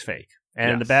out there is fake.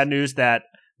 And the bad news that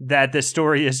this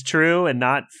story is true and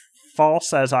not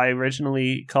false, as I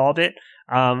originally called it,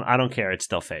 I don't care. It's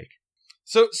still fake.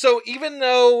 So even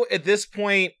though at this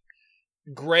point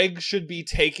Greg should be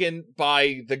taken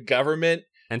by the government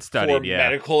and studied for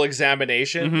medical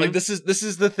examination, like this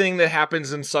is the thing that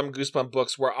happens in some Goosebump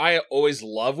books where I always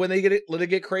love when they let it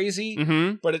get crazy,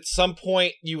 but at some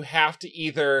point you have to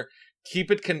either keep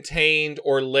it contained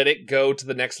or let it go to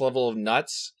the next level of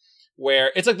nuts.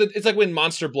 where it's like when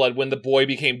Monster Blood, when the boy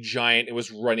became giant, it was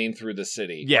running through the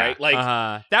city. Yeah, right? Like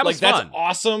that was fun. That's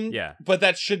awesome. Yeah, but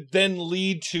that should then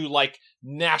lead to like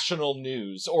national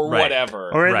news or whatever,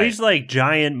 or at least like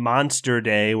Giant Monster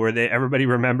Day, where everybody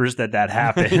remembers that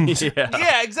happened.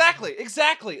 Yeah, exactly.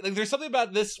 Like there's something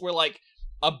about this where like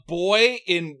a boy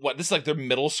in this is like their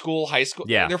middle school, high school.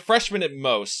 Yeah, they're freshmen at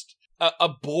most. A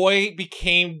boy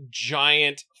became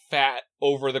giant, fat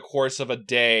over the course of a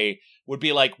day. Would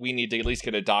be like, we need to at least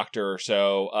get a doctor or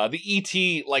so. The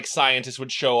ET like scientist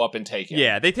would show up and take him.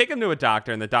 Yeah, they take him to a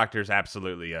doctor, and the doctor's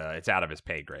absolutely it's out of his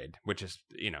pay grade, which is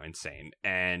insane,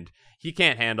 and he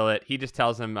can't handle it. He just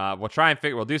tells him,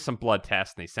 we'll do some blood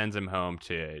tests, and he sends him home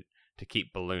to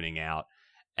keep ballooning out,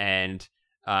 and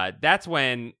that's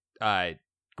when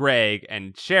Greg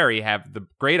and Sherry have the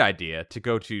great idea to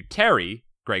go to Terry,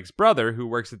 Greg's brother, who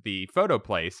works at the photo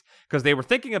place, because they were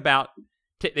thinking about.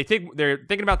 They're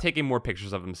thinking about taking more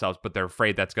pictures of themselves, but they're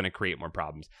afraid that's going to create more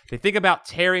problems. They think about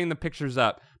tearing the pictures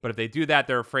up, but if they do that,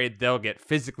 they're afraid they'll get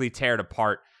physically teared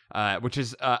apart, which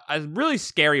is a really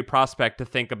scary prospect to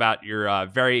think about your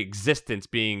very existence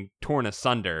being torn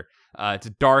asunder. It's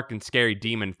a dark and scary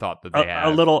demon thought that they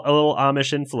have. A little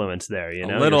Amish influence there,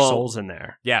 your soul's in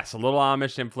there. Yes, a little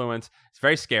Amish influence. It's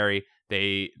very scary.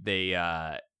 They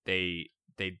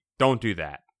don't do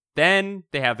that. Then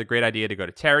they have the great idea to go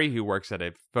to Terry, who works at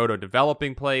a photo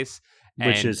developing place,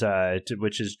 which is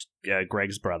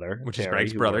Greg's brother. Which Terry,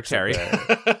 is Greg's brother, Terry.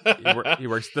 He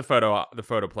works at the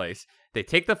photo place. They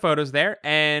take the photos there,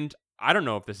 and I don't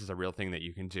know if this is a real thing that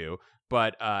you can do,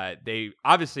 but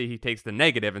he takes the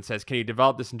negative and says, "Can you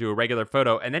develop this into a regular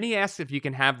photo?" And then he asks if you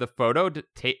can have the photo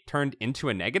turned into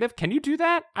a negative. Can you do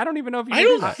that? I don't even know if you can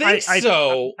do that. I don't think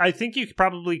so. I think you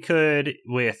probably could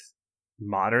with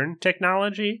modern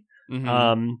technology.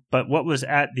 Mm-hmm. But what was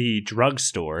at the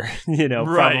drugstore,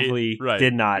 probably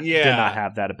did not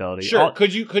have that ability. Sure.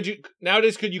 Could you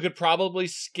nowadays you could probably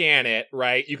scan it,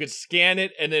 right? You could scan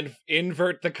it and then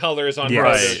invert the colors on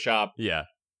Photoshop. Yeah.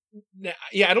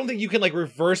 Yeah, I don't think you can like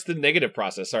reverse the negative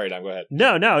process. Sorry, Don, go ahead.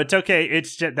 No, it's okay.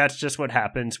 That's just what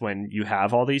happens when you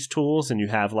have all these tools and you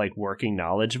have like working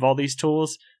knowledge of all these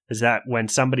tools. Is that when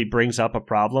somebody brings up a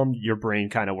problem, your brain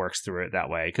kind of works through it that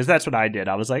way. Because that's what I did.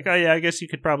 I was like, oh yeah, I guess you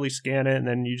could probably scan it and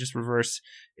then you just reverse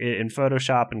it in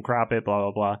Photoshop and crop it, blah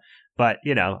blah blah. But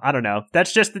I don't know.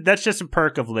 That's just a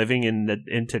perk of living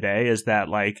in today. Is that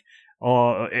like,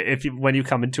 when you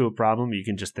come into a problem, you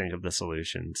can just think of the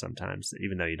solution sometimes,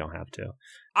 even though you don't have to.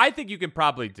 I think you can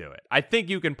probably do it. I think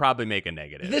you can probably make a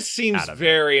negative. This seems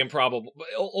very improbable,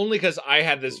 only because I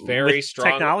had this very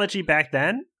strong technology back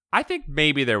then. I think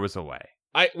maybe there was a way.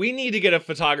 We need to get a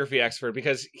photography expert,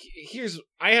 because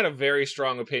I had a very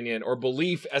strong opinion or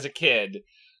belief as a kid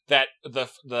that the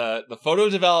photo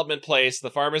development place, the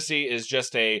pharmacy, is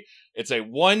just it's a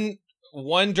one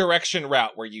direction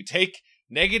route where you take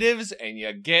negatives and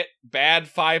you get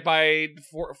bad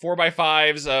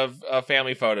 4x5s of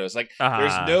family photos. Like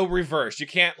there's no reverse. You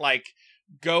can't like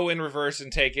go in reverse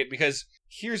and take it, because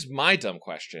here's my dumb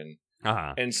question.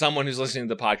 And someone who's listening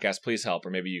to the podcast, please help,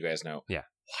 or maybe you guys know. Yeah.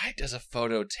 Why does a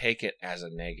photo take it as a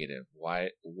negative? Why?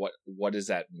 What does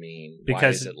that mean? Because, why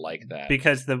is it like that?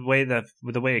 Because the way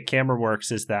a camera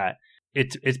works is that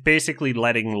it's basically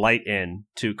letting light in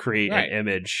to create an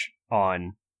image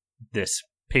on this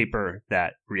paper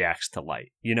that reacts to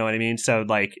light. You know what I mean? So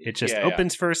like it just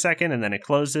opens for a second and then it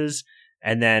closes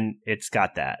and then it's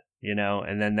got that.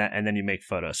 And then you make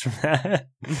photos from that.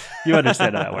 You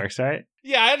understand how that works, right?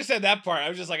 Yeah, I understand that part. I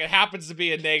was just like, it happens to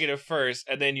be a negative first,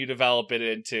 and then you develop it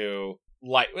into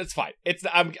light. It's fine.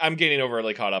 I'm getting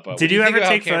overly caught up. Did you ever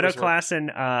take photo class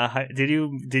in? Did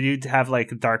you have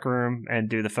like a dark room and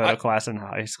do the photo class in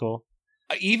high school?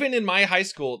 Even in my high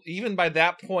school, even by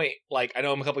that point, like I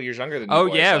know I'm a couple years younger than you. Oh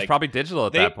yeah, it was probably digital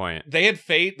at that point. They had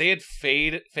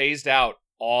phased out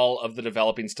all of the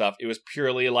developing stuff. It was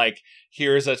purely like,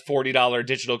 here's a $40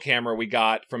 digital camera we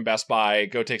got from Best Buy,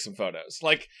 go take some photos.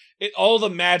 Like all the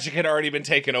magic had already been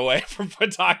taken away from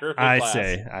photography class.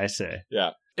 I see.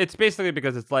 Yeah. It's basically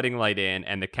because it's letting light in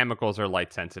and the chemicals are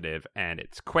light sensitive and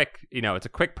it's quick. It's a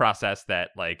quick process that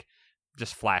like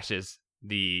just flashes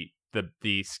the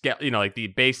scale, like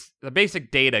the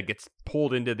basic data gets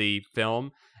pulled into the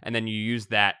film, and then you use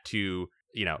that to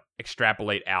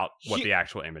extrapolate out what the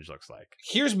actual image looks like.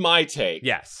 Here's my take.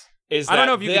 Yes. I don't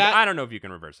know if you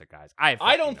can reverse it, guys.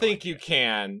 I don't think you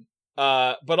can.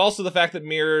 But also the fact that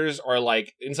mirrors are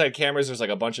like inside cameras, there's like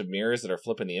a bunch of mirrors that are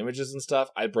flipping the images and stuff.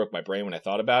 I broke my brain when I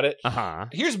thought about it.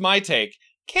 Here's my take.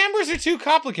 Cameras are too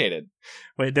complicated.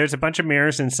 Wait, there's a bunch of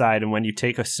mirrors inside, and when you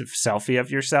take a selfie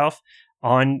of yourself,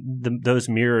 on those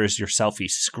mirrors, your selfie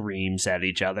screams at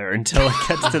each other until it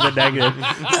gets to the negative.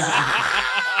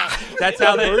 That's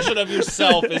how the version of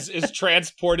yourself is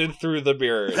transported through the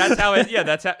mirrors. That's how it. Yeah,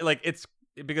 that's how. Like it's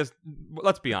because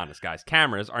let's be honest, guys.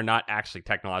 Cameras are not actually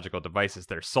technological devices;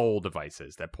 they're soul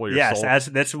devices that pull your soul. Yes,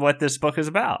 that's what this book is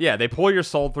about. Yeah, they pull your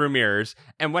soul through mirrors,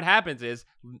 and what happens is,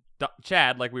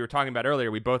 Chad, like we were talking about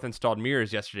earlier, we both installed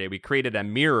mirrors yesterday. We created a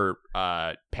mirror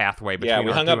pathway between. Yeah,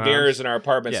 we hung up mirrors in our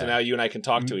apartment, so now you and I can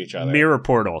talk to each other. Mirror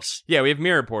portals. Yeah, we have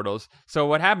mirror portals. So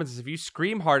what happens is if you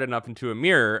scream hard enough into a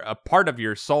mirror, a part of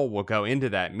your soul will go into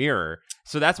that mirror.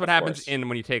 So that's what happens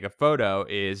when you take a photo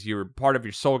is your part of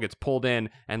your soul gets pulled in,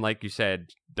 and like you said,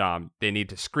 Dom, they need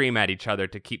to scream at each other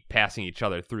to keep passing each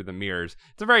other through the mirrors.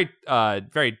 It's a very,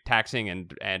 very taxing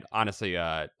and honestly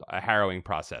a harrowing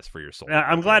process for your soul.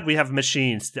 I'm glad we have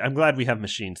machines. I'm glad we have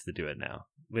machines to do it now.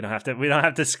 We don't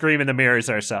have to scream in the mirrors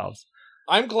ourselves.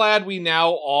 I'm glad we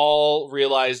now all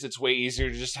realized it's way easier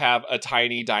to just have a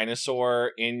tiny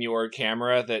dinosaur in your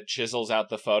camera that chisels out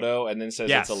the photo and then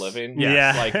says it's a living.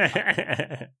 Yes. Yeah.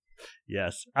 Like,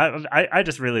 yes. I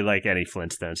just really like any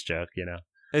Flintstones joke, you know.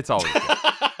 It's always good.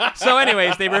 So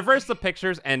anyways, they reverse the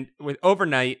pictures, and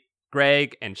overnight,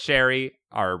 Greg and Sherry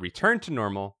are returned to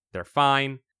normal. They're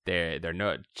fine.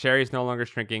 Sherry's no longer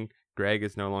shrinking. Greg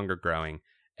is no longer growing.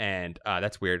 And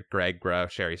that's weird. Greg grow,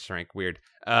 Sherry shrink. Weird.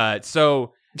 It's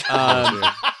cool.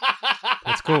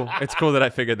 It's cool that I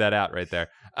figured that out right there.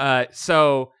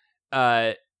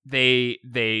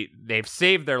 They've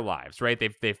saved their lives, right?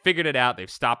 They've figured it out. They've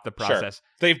stopped the process. Sure.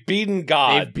 They've beaten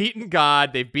God.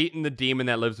 They've beaten the demon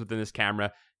that lives within this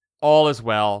camera. All is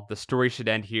well. The story should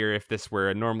end here if these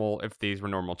were normal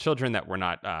children that were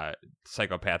not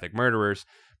psychopathic murderers.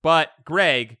 But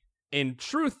Greg, in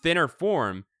true thinner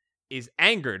form, is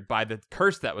angered by the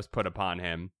curse that was put upon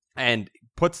him and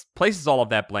places all of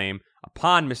that blame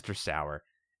upon Mr. Sauer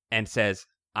and says,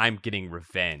 I'm getting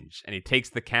revenge. And he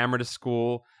takes the camera to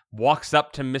school, walks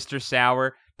up to Mr.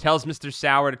 Sauer, tells Mr.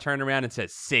 Sauer to turn around and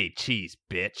says, say cheese,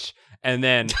 bitch. And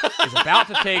then is about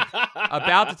to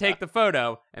take the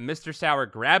photo, and Mr. Sauer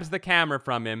grabs the camera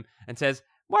from him and says,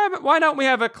 why don't we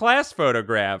have a class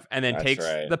photograph? And then takes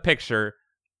the picture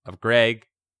of Greg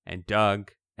and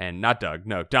Doug, and not Doug,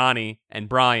 no, Donnie and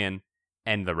Brian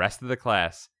and the rest of the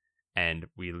class. And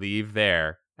we leave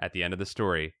there at the end of the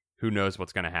story. Who knows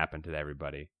what's going to happen to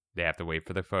everybody? They have to wait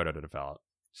for the photo to develop.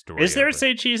 Story Is there over. a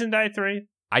Say Cheese and Die 3?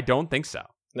 I don't think so.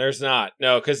 There's not.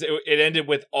 No, because it ended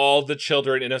with all the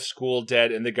children in a school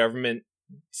dead and the government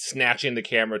snatching the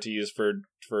camera to use for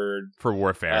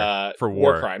warfare. For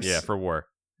war crimes. Yeah, for war.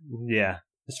 Yeah.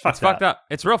 It's fucked up.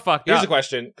 It's real fucked up. Here's a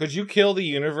question. Could you kill the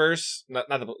universe? Not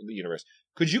the universe.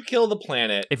 Could you kill the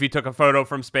planet? If you took a photo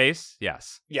from space?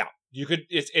 Yes. Yeah. You could.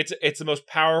 It's the most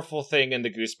powerful thing in the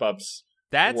Goosebumps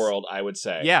world, I would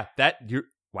say. Yeah,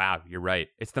 wow, you're right.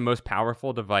 It's the most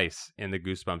powerful device in the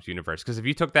Goosebumps universe. Because if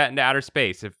you took that into outer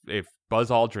space, if Buzz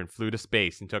Aldrin flew to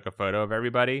space and took a photo of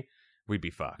everybody, we'd be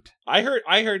fucked. I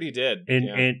heard he did.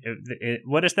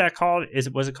 What is that called?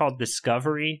 Was it called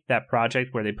Discovery? That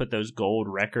project where they put those gold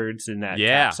records in that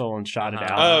capsule and shot it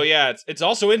out? Oh yeah, it's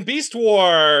also in Beast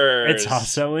Wars. It's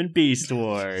also in Beast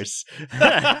Wars.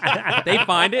 They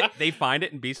find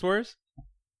it in Beast Wars.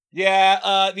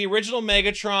 Yeah, the original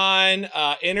Megatron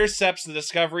intercepts the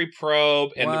Discovery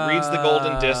probe and reads the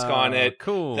golden disc on it.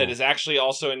 Cool. That is actually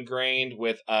also ingrained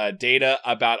with data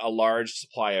about a large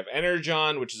supply of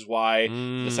energon, which is why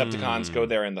the Decepticons go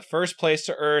there in the first place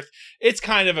to Earth. It's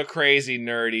kind of a crazy,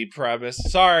 nerdy premise.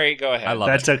 Sorry, go ahead. I love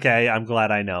That's okay. I'm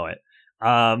glad I know it.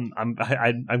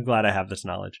 I'm glad I have this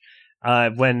knowledge.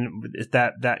 When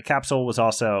that capsule was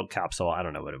also I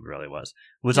don't know what it really was.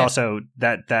 Also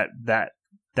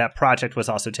that project was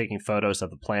also taking photos of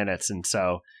the planets, and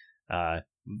so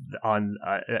on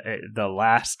the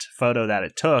last photo that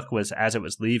it took was as it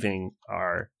was leaving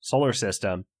our solar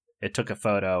system. It took a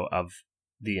photo of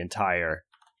the entire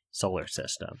solar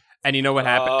system. And you know what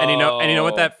happened? And you know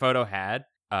what that photo had?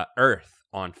 Earth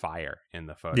on fire in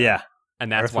the photo. Yeah, and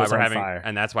that's Earth why we're having fire.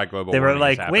 And that's why global. They were warming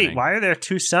like, is wait, why are there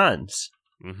two suns?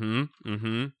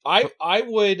 I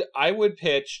would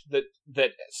pitch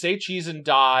that Say Cheese and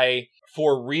Die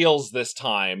for reals this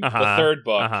time. The third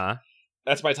book.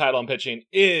 That's my title I'm pitching.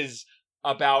 Is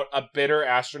about a bitter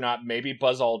astronaut, maybe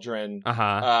Buzz Aldrin,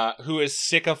 who is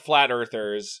sick of flat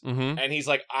earthers, and he's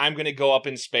like, I'm going to go up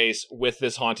in space with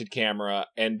this haunted camera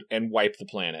and wipe the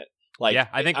planet. Like, yeah,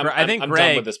 I think I'm Greg,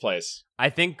 done with this place.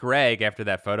 I think Greg, after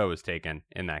that photo was taken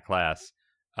in that class,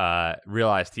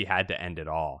 realized he had to end it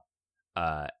all.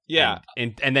 And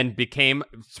then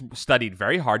studied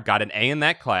very hard, got an A in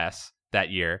that class that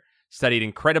year, studied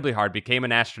incredibly hard, became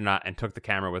an astronaut, and took the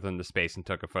camera with him to space and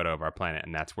took a photo of our planet.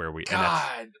 And that's where we.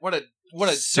 God, what a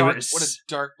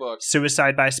dark book.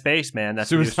 Suicide by Space, man. That's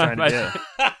Suicide what he was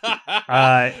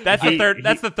trying to do.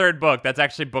 That's the third book. That's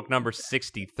actually book number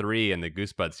 63 in the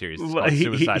Goosebud series. It's called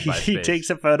Suicide by Space. He takes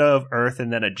a photo of Earth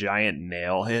and then a giant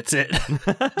nail hits it.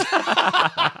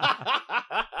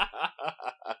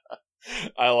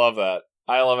 I love that.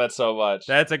 I love it so much.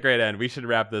 That's a great end. We should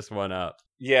wrap this one up.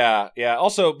 Yeah.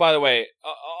 Also, by the way,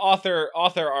 author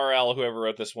RL, whoever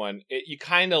wrote this one, you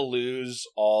kind of lose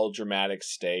all dramatic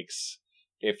stakes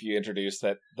if you introduce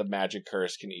that the magic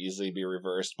curse can easily be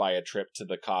reversed by a trip to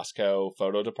the Costco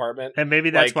photo department. And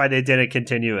maybe that's why they didn't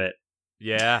continue it.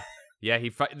 Yeah. Yeah,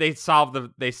 they solved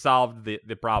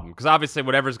the problem, because obviously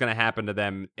whatever's going to happen to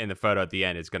them in the photo at the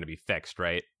end is going to be fixed,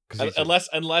 right?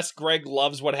 Unless Greg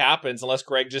loves what happens, unless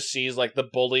Greg just sees like the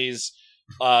bullies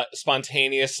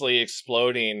spontaneously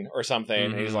exploding or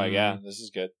something, and he's like, yeah, this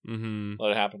is good.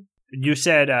 Let it happen. You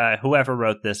said whoever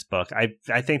wrote this book.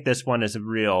 I think this one is a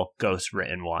real ghost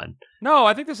written one. No,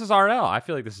 I think this is RL. I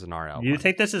feel like this is an RL. You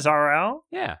think this is RL?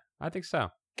 Yeah, I think so.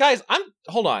 Guys,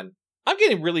 hold on. I'm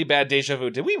getting really bad deja vu.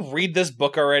 Did we read this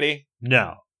book already?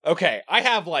 No. Okay, I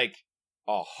have like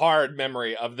a hard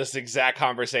memory of this exact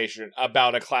conversation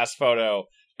about a class photo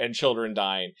and children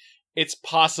dying. It's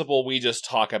possible we just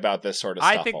talk about this sort of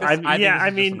stuff.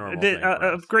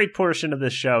 A great portion of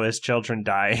this show is children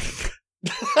dying.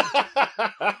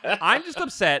 I'm just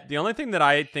upset. The only thing that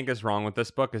I think is wrong with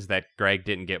this book is that Greg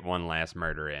didn't get one last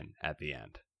murder in at the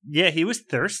end. Yeah, he was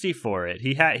thirsty for it.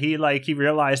 He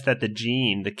realized that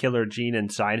the killer gene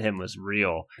inside him was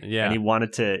real. Yeah. And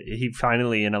he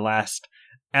finally, in a last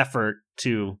effort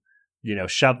to,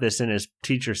 shove this in his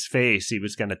teacher's face, he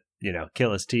was going to,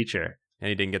 kill his teacher. And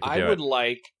he didn't get to do it. I would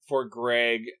like for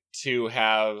Greg to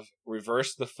have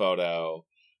reversed the photo,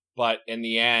 but in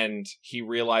the end, he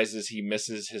realizes he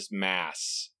misses his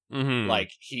mass. Mm-hmm.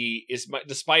 Like,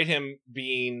 despite him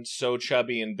being so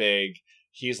chubby and big,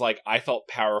 he's like, I felt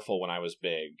powerful when I was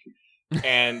big.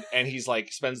 and he's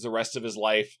like, spends the rest of his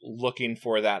life looking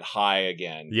for that high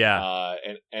again. Yeah.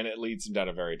 And it leads him down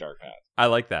a very dark path. I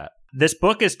like that. This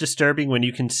book is disturbing when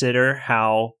you consider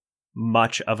how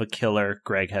much of a killer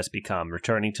Greg has become,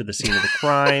 returning to the scene of the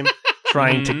crime,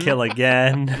 trying to kill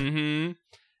again. Mm-hmm.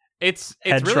 It's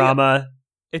head really trauma.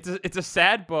 It's a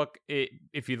sad book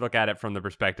if you look at it from the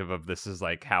perspective of this is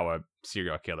like how a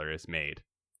serial killer is made.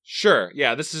 Sure.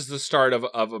 Yeah, this is the start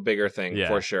of a bigger thing,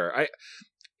 for sure.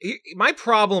 My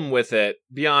problem with it,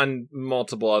 beyond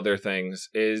multiple other things,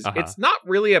 is it's not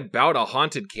really about a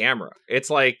haunted camera. It's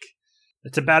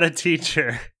about a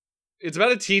teacher. It's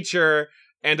about a teacher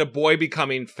and a boy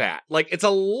becoming fat. Like, it's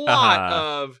a lot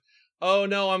of, oh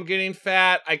no, I'm getting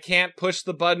fat. I can't push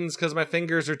the buttons because my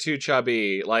fingers are too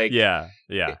chubby. Like, yeah.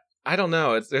 I don't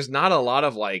know. There's not a lot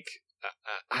of like,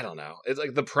 I don't know. It's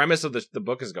like the premise of the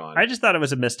book is gone. I just thought it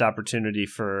was a missed opportunity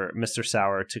for Mr.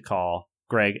 Sauer to call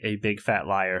Greg a big fat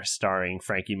liar, starring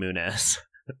Frankie Muniz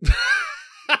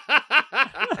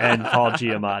and Paul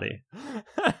Giamatti.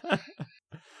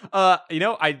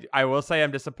 I will say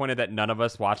I'm disappointed that none of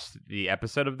us watched the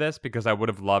episode of this, because I would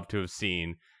have loved to have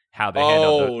seen how they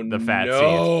handled the fat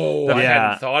scenes. I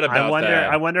hadn't thought about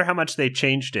that. I wonder how much they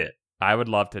changed it. I would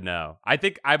love to know. I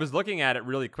think I was looking at it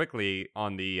really quickly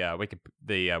on the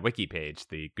wiki page,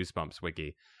 the Goosebumps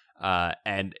wiki,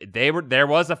 and there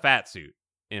was a fat suit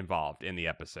involved in the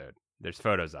episode. There's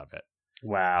photos of it.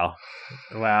 Wow.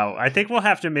 I think we'll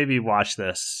have to maybe watch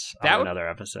this on another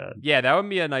episode. Yeah, that would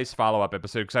be a nice follow-up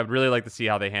episode, because I would really like to see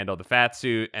how they handle the fat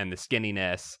suit and the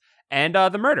skinniness and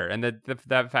the murder and the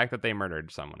fact that they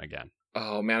murdered someone again.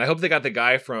 Oh man, I hope they got the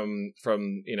guy from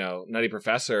Nutty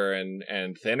Professor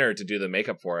and Thinner to do the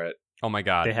makeup for it. Oh my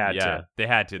god, they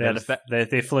had to.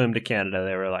 They flew him to Canada.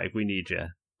 They were like, "We need you."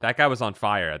 That guy was on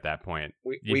fire at that point.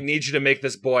 We need you to make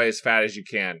this boy as fat as you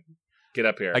can. Get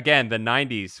up here again. The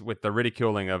 '90s with the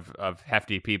ridiculing of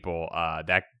hefty people.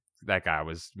 That guy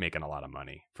was making a lot of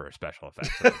money for special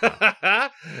effects.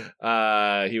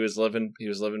 He was living big. He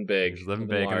was living big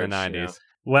in the '90s.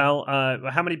 Well,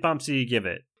 how many bumps do you give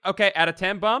it? Okay, out of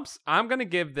 10 bumps, I'm gonna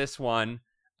give this one.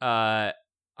 An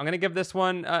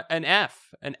F.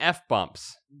 An F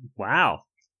bumps. Wow.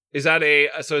 Is that a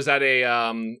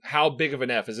how big of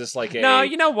an F? Is this like a no?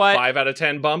 You know what? 5 out of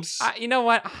 10 bumps? You know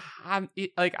what?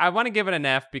 I want to give it an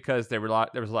F because there was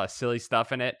a lot of silly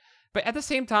stuff in it, but at the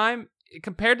same time,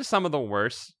 compared to some of the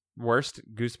worst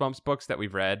Goosebumps books that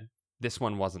we've read, this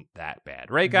one wasn't that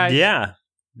bad, right, guys? Yeah.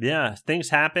 Things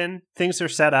happen. Things are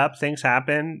set up. Things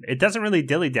happen. It doesn't really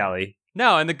dilly-dally.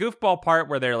 No, and the goofball part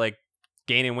where they're like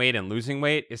gaining weight and losing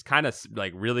weight is kind of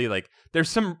like really like there's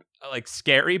some like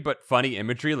scary but funny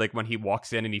imagery, like when he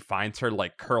walks in and he finds her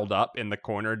like curled up in the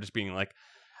corner, just being like,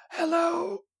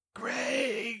 "Hello,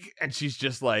 Greg," and she's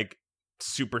just like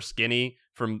super skinny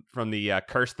from the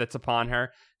curse that's upon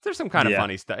her. There's some kind of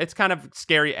funny stuff. It's kind of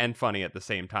scary and funny at the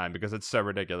same time because it's so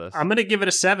ridiculous. I'm gonna give it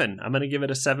a 7. I'm gonna give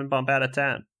it a 7 bump out of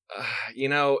 10.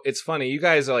 It's funny. You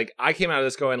guys are like, I came out of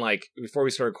this going like, before we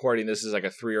started recording, this is like a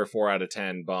 3 or 4 out of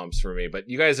 10 bumps for me. But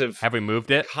you guys have we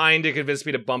moved it? Kind of convinced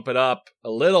me to bump it up a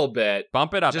little bit.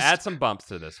 Bump it up. Add some bumps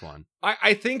to this one.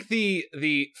 I think the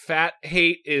fat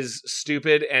hate is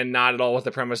stupid and not at all what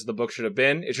the premise of the book should have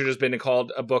been. It should have just been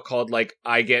called a book called like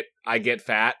I get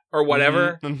fat or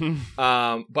whatever.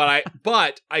 Mm-hmm. But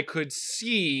I could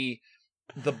see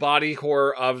the body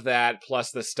horror of that,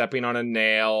 plus the stepping on a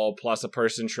nail, plus a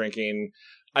person shrinking.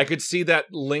 I could see that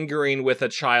lingering with a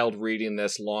child reading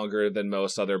this longer than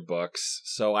most other books.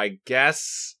 So I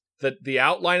guess that the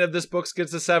outline of this book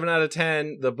gets a 7 out of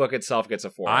 10. The book itself gets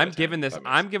a 4. I'm giving this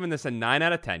a 9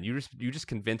 out of 10. You just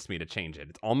convinced me to change it.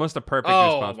 It's almost a perfect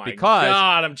response because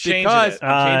I'm changing it.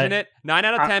 I'm changing it. 9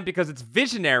 out of 10 because it's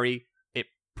visionary. It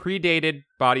predated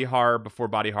body horror before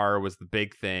body horror was the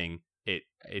big thing.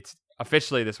 It's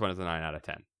officially, this one is a 9 out of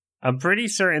 10. I'm pretty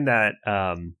certain that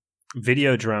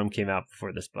Videodrome came out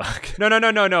before this book. No.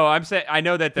 I'm saying I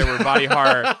know that there were body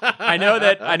horror. I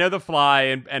know The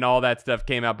Fly and all that stuff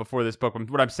came out before this book.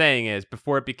 What I'm saying is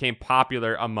before it became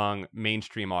popular among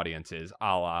mainstream audiences,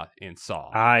 a la in Saw.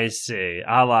 I see.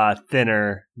 A la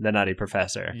Thinner, The Nutty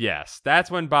Professor. Yes, that's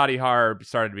when body horror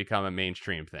started to become a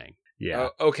mainstream thing. Yeah.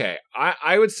 Okay.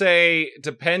 I would say,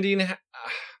 depending,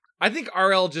 I think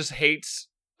RL just hates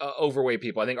overweight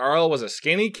people. I think RL was a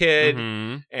skinny kid,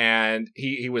 and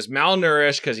he was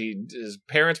malnourished because his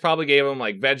parents probably gave him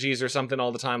like veggies or something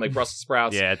all the time, like Brussels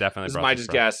sprouts. Yeah, definitely. This is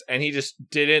my guess. And he just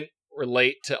didn't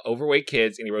relate to overweight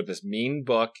kids, and he wrote this mean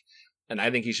book, and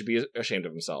I think he should be ashamed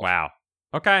of himself. Wow.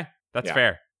 Okay, that's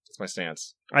fair. That's my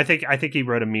stance. I think he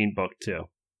wrote a mean book too.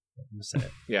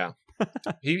 Yeah.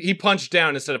 he punched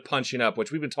down instead of punching up,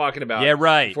 which we've been talking about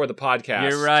before the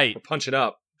podcast. You're right. We're punching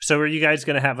up. So are you guys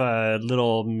going to have a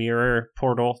little mirror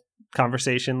portal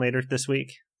conversation later this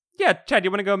week? Yeah, Chad, you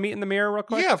want to go meet in the mirror real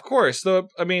quick? Yeah, of course.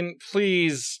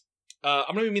 Please.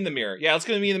 I'm going to meet in the mirror. Yeah, let's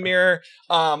go meet in the mirror.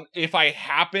 If I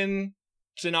happen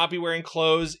to not be wearing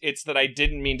clothes, it's that I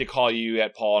didn't mean to call you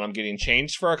yet, Paul, and I'm getting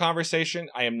changed for our conversation.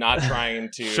 I am not trying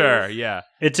to. Sure, yeah.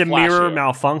 It's a mirror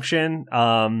malfunction.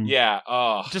 Yeah.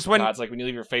 Oh, just when it's like when you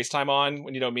leave your FaceTime on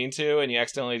when you don't mean to, and you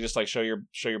accidentally just like show your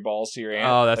balls to your aunt.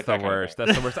 Oh, that's the worst.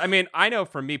 That's the worst. I mean, I know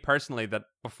for me personally that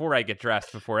before I get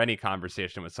dressed, before any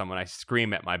conversation with someone, I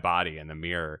scream at my body in the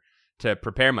mirror to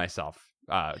prepare myself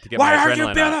to get my adrenaline. Why are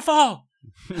you beautiful? Up.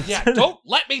 Yeah, don't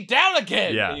let me down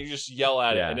again. Yeah. And you just yell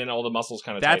at it, and then all the muscles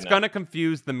kind of That's going to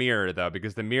confuse the mirror, though,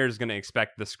 because the mirror is going to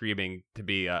expect the screaming to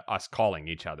be us calling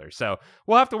each other. So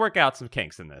we'll have to work out some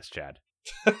kinks in this, Chad.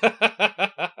 Yeah,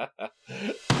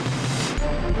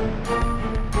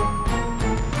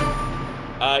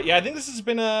 I think this has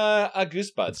been a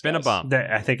Goosebuds. It's been a bump.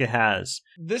 I think it has.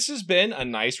 This has been a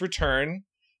nice return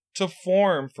to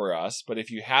form for us, but if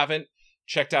you haven't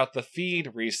checked out the feed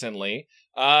recently,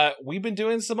 we've been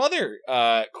doing some other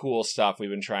cool stuff we've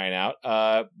been trying out.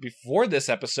 Before this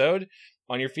episode,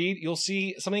 on your feed, you'll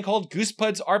see something called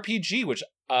Goosebuds RPG, which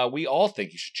we all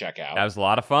think you should check out. That was a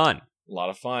lot of fun. A lot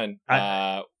of fun.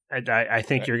 I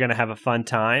think you're going to have a fun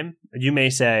time. You may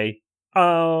say,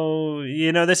 oh,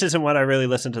 this isn't what I really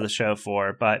listen to the show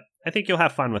for, but I think you'll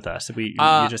have fun with us. You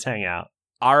just hang out.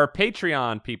 Our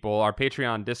Patreon people, our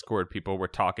Patreon Discord people were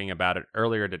talking about it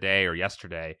earlier today or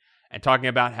yesterday and talking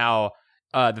about how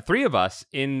the three of us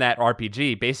in that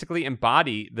RPG basically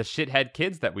embody the shithead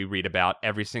kids that we read about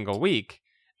every single week.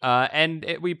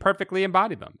 We perfectly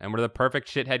embody them. And we're the perfect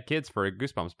shithead kids for a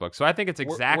Goosebumps book. So I think it's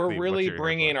exactly We're really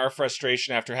bringing our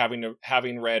frustration after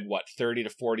having read, 30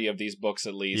 to 40 of these books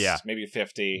at least. Yeah. Maybe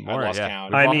 50. More, I lost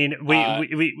count. I mean,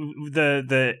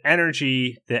 the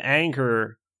energy, the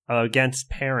anger against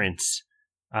parents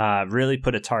really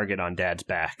put a target on Dad's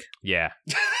back. Yeah.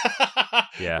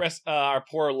 Yeah. Our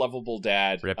poor lovable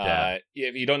dad. Rip Dad.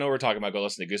 If you don't know what we're talking about, go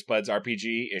listen to Goosebuds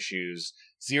RPG issues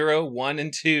 0, 1,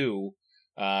 and 2.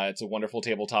 It's a wonderful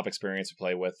tabletop experience we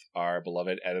play with our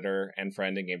beloved editor and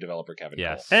friend and game developer Kevin.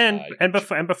 Yes, Cole.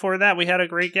 and before that, we had a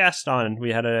great guest on.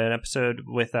 We had an episode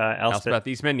with Elspeth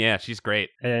Eastman. Yeah, she's great,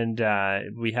 and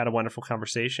we had a wonderful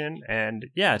conversation. And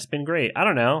yeah, it's been great. I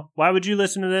don't know, why would you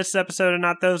listen to this episode and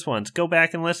not those ones? Go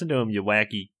back and listen to them, you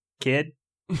wacky kid.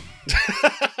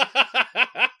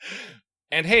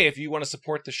 And hey, if you want to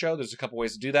support the show, there's a couple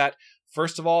ways to do that.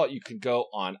 First of all, you can go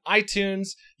on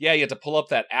iTunes. Yeah, you have to pull up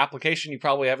that application you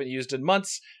probably haven't used in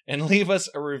months and leave us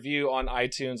a review on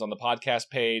iTunes on the podcast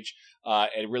page.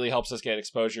 It really helps us get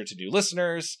exposure to new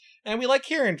listeners, and we like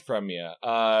hearing from you.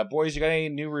 Boys, you got any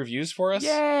new reviews for us?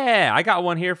 Yeah, I got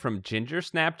one here from Ginger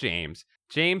Snap James.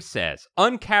 James says,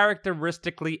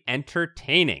 uncharacteristically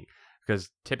entertaining.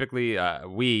 Because typically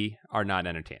we are not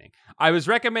entertaining. I was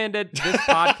recommended this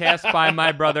podcast by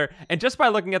my brother, and just by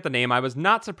looking at the name, I was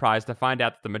not surprised to find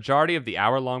out that the majority of the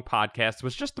hour-long podcast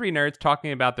was just three nerds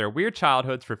talking about their weird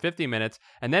childhoods for 50 minutes,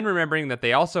 and then remembering that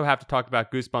they also have to talk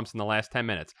about Goosebumps in the last 10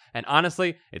 minutes. And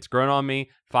honestly, it's grown on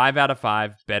me. 5 out of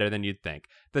 5, better than you'd think.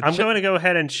 I'm going to go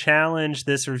ahead and challenge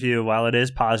this review while it is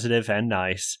positive and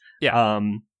nice. Yeah.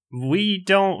 We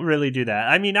don't really do that.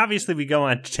 I mean, obviously we go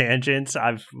on tangents.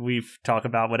 We've talked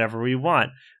about whatever we want,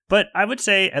 but I would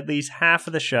say at least half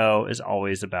of the show is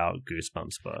always about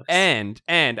Goosebumps books. And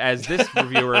as this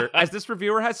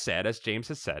reviewer has said, as James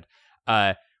has said,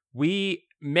 we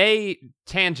may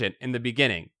tangent in the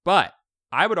beginning, but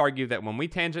I would argue that when we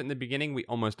tangent in the beginning, we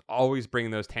almost always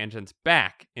bring those tangents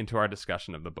back into our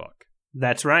discussion of the book.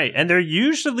 That's right, and they're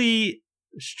usually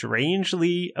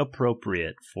strangely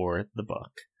appropriate for the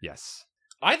book. Yes.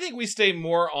 I think we stay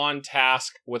more on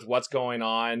task with what's going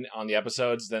on the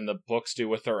episodes than the books do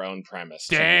with their own premise.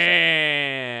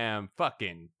 Damn.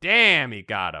 Fucking damn, he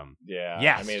got him. Yeah.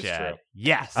 Yes, I mean, it's Chad. true.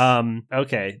 Yes.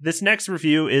 Okay. This next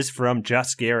review is from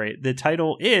Just Garrett. The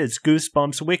title is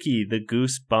Goosebumps Wiki, the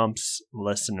Goosebumps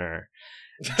Listener.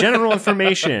 General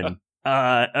information.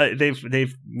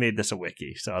 They've made this a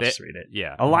wiki, so I'll just read it.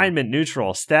 Yeah. Alignment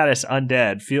neutral, status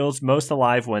undead, feels most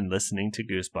alive when listening to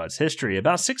Goosebumps. History.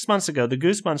 About 6 months ago, the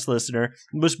Goosebumps listener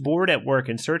was bored at work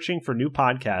and searching for new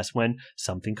podcasts when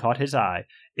something caught his eye.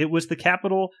 It was the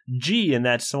capital G in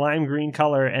that slime green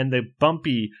color and the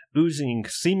bumpy, oozing,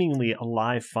 seemingly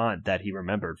alive font that he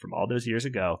remembered from all those years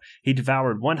ago. He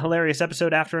devoured one hilarious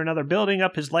episode after another, building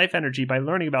up his life energy by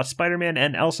learning about Spider-Man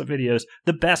and Elsa videos,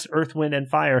 the best Earth, Wind, and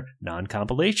Fire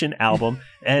non-compilation album,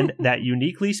 and that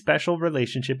uniquely special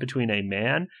relationship between a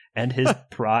man and his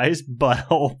prize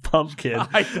butthole pumpkin.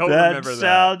 I don't remember that. That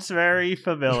sounds very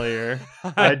familiar.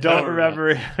 I don't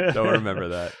remember. Don't remember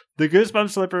that. The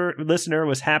Goosebumps listener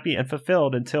was happy and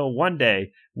fulfilled until one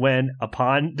day when,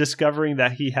 upon discovering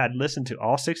that he had listened to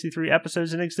all 63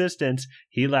 episodes in existence,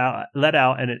 he let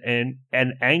out an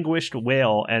anguished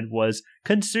wail and was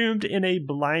consumed in a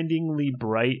blindingly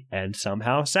bright and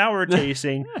somehow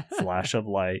sour-tasting flash of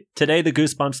light. Today, the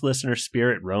Goosebumps listener's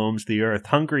spirit roams the earth,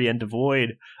 hungry and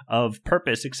devoid of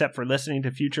purpose except for listening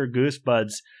to future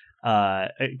Goosebuds.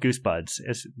 Goosebuds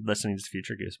is listening to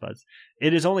future Goosebuds.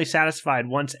 It is only satisfied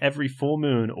once every full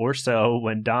moon or so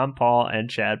when Dom, Paul,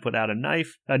 and Chad put out a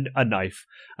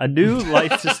new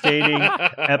life-sustaining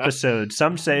episode.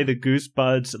 Some say the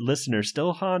Goosebuds listener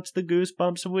still haunts the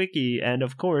Goosebumps wiki, and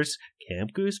of course,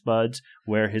 Camp Goosebuds,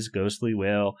 where his ghostly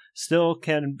wail still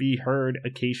can be heard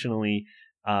occasionally.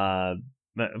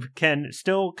 Can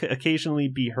still occasionally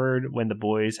be heard when the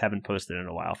boys haven't posted in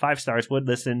a while. 5 stars. Would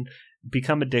listen,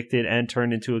 become addicted, and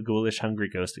turn into a ghoulish, hungry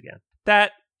ghost again.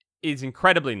 That is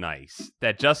incredibly nice.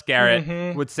 That Just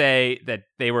Garrett would say that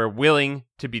they were willing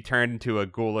to be turned into a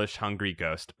ghoulish, hungry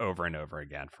ghost over and over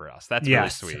again for us. That's really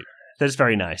sweet. That's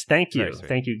very nice. Thank you.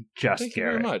 Thank you, Garrett. Thank you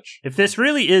very much. If this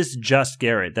really is Just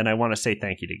Garrett, then I want to say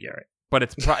thank you to Garrett. But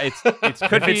it's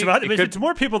if it's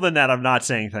more people than that, I'm not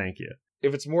saying thank you.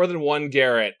 If it's more than one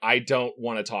Garrett, I don't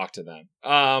want to talk to them.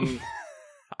 I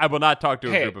will not talk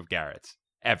to a group of Garretts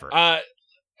ever.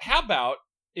 How about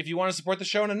if you want to support the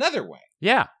show in another way?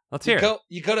 Yeah, let's hear it.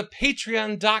 You go to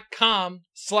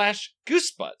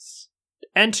patreon.com/goosebuds.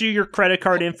 Enter your credit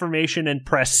card information and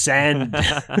press send.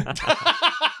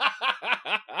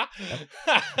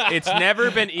 It's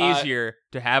never been easier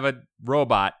to have a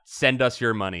robot send us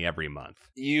your money every month.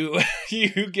 You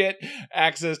get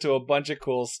access to a bunch of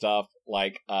cool stuff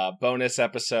like bonus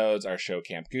episodes, our show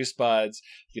Camp Goosebuds.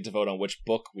 You get to vote on which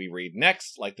book we read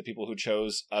next, like the people who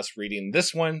chose us reading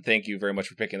this one. Thank you very much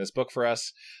for picking this book for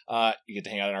us. You get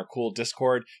to hang out in our cool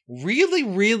Discord. Really,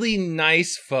 really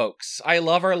nice folks. I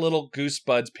love our little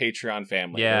Goosebuds Patreon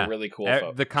family. Yeah. They're really cool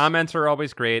folks. The comments are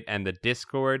always great, and the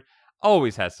Discord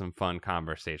always has some fun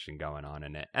conversation going on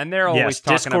in it. And they're always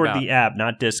talking Discord about... the app,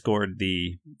 not Discord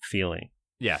the feeling.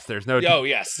 Yes, there's no... Oh,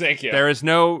 yes, thank you. There is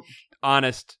no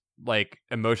honest,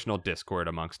 emotional Discord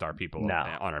amongst our people on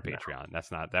our Patreon. That's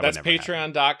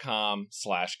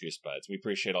patreon.com/goosebuds. We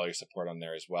appreciate all your support on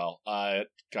there as well.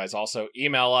 Guys, also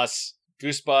email us,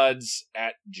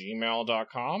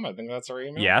 goosebuds@gmail.com. I think that's our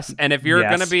email. Yes, and if you're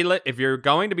going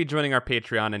to be joining our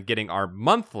Patreon and getting our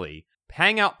monthly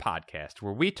hangout podcast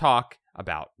where we talk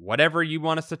about whatever you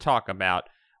want us to talk about.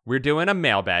 We're doing a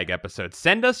mailbag episode.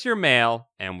 Send us your mail,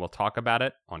 and we'll talk about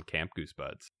it on Camp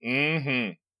Goosebuds.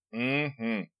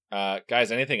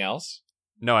 Guys, anything else?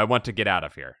 No, I want to get out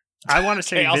of here. I want to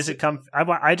say I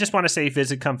just want to say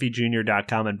visit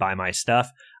comfyjunior.com and buy my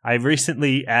stuff. I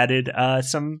recently added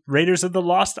some Raiders of the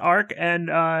Lost Ark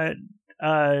and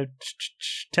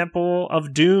Temple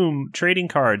of Doom trading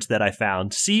cards that I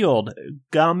found, sealed,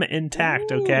 gum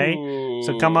intact. Okay,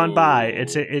 so come on by.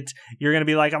 It's you're gonna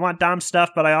be like, I want Dom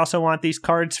stuff, but I also want these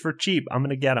cards for cheap. I'm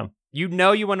gonna get them. You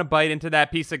know you want to bite into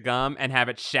that piece of gum and have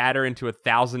it shatter into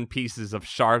 1,000 pieces of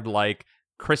shard-like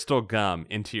crystal gum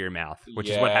into your mouth, which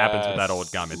is what happens with that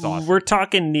old gum. It's awesome. We're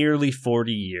talking nearly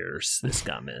 40 years. This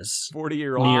gum is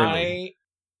 40-year-old. I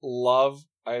love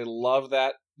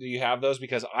that you have those,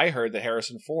 because I heard that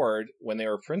Harrison Ford, when they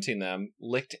were printing them,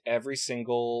 licked every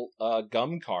single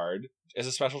gum card as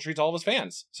a special treat to all of his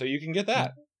fans. So you can get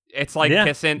that. It's like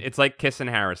kissing. It's like kissing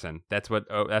Harrison. That's what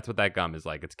that gum is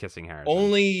like. It's kissing Harrison.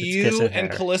 Only you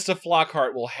and Callista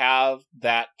Flockhart will have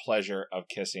that pleasure of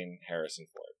kissing Harrison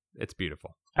Ford. It's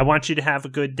beautiful. I want you to have a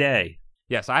good day.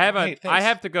 Yes, I have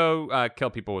to go kill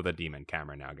people with a demon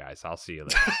camera now, guys. I'll see you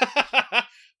later.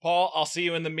 Paul, I'll see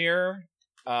you in the mirror.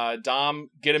 Dom,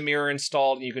 get a mirror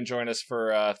installed, and you can join us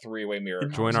for a 3-way mirror.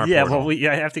 Join our portal. Well,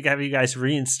 I have to have you guys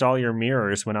reinstall your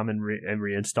mirrors when I'm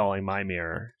reinstalling my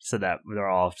mirror, so that they're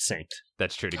all synced.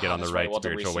 That's true, to get on the right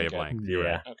spiritual wavelength. Yeah.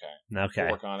 Right. Okay.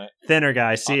 We'll work on it. Thinner,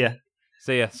 guys. See ya.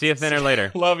 See ya, Thinner, later.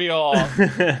 Love you all.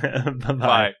 Bye-bye.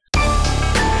 Bye.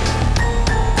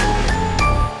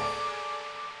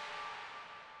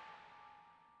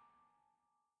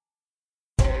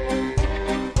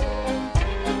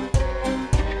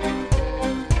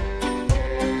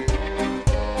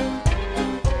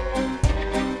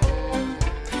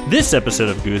 This episode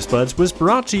of Goosebuds was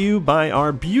brought to you by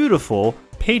our beautiful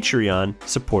Patreon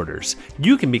supporters.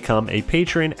 You can become a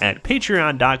patron at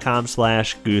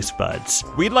patreon.com/goosebuds.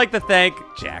 We'd like to thank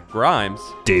Jack Grimes,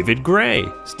 David Gray,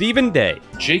 Stephen Day,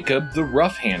 Jacob the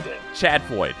Rough-Handed, Chad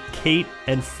Floyd, Kate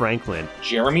and Franklin,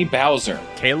 Jeremy Bowser,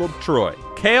 Caleb Troy,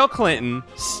 Cale Clinton,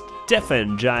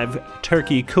 Stefan Jive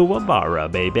Turkey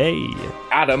Kuwabara, baby,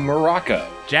 Adam Morocco,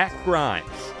 Jack Grimes,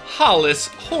 Hollis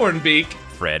Hornbeak,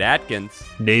 Fred Atkins,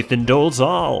 Nathan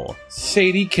Dolezal,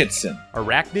 Sadie Kitson,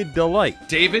 Arachnid Delight,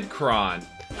 David Cron,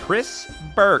 Chris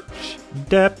Birch,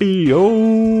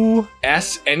 Dappy-O,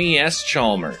 SNES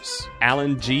Chalmers,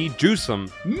 Alan G.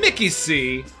 Juiceum, Mickey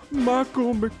C,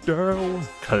 Michael McDowell,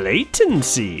 Clayton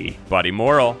C, Buddy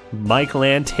Morrill, Mike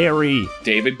Lanteri,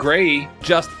 David Gray,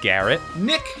 Just Garrett,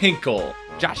 Nick Hinkle,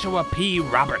 Joshua P.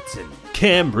 Robertson,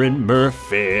 Cameron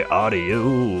Murphy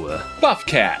Audio,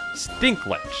 Buffcat,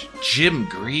 Stinklich, Jim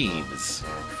Greaves,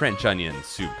 French Onion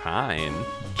Supine,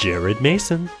 Jared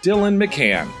Mason, Dylan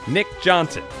McCann, Nick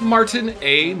Johnson, Martin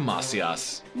A.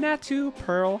 Macias, Natu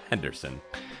Pearl Henderson,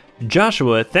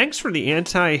 Joshua, thanks for the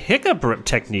anti-hiccup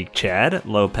technique, Chad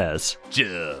Lopez,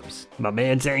 Jubs, my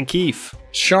man Zankeef,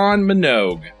 Sean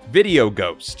Minogue, Video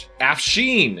Ghost,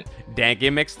 Afsheen, Danky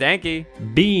McStanky,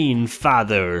 Bean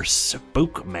Father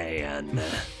Spookman,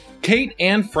 Kate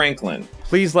Ann Franklin,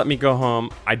 Please let me go home.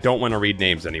 I don't want to read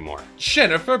names anymore.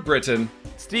 Jennifer Britton,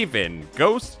 Stephen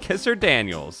Ghost Kisser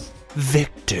Daniels,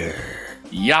 Victor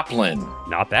Yoplin,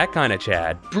 Not that kind of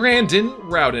Chad, Brandon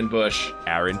Rowdenbush,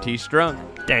 Aaron T. Strunk,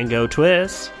 Dango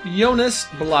Twist, Jonas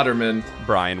Blotterman,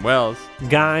 Brian Wells,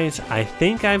 Guys, I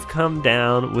think I've come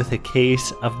down with a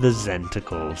case of the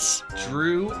Zenticles.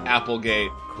 Drew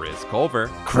Applegate, Chris Culver,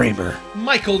 Kramer,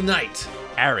 Michael Knight,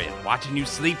 Aaron, watching you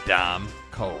sleep, Dom,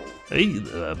 Cole,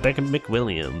 Becca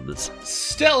McWilliams,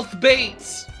 Stealth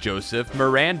Bates, Joseph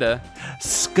Miranda,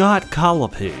 Scott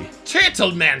Colopy,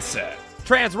 Turtlemancer,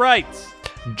 Trans Rights,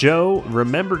 Joe,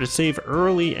 remember to save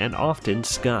early and often,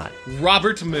 Scott,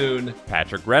 Robert Moon,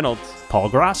 Patrick Reynolds, Paul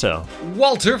Grasso,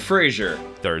 Walter Frazier,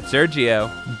 Third Sergio,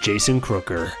 Jason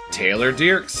Crooker, Taylor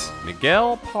Dierks,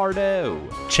 Miguel Pardo,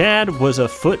 Chad was a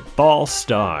football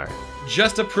star,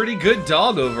 just a pretty good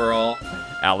dog overall,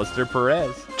 Alistair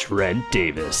Perez, Trent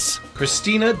Davis,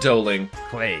 Christina Doling,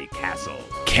 Clay Castle,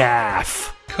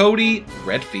 Calf, Cody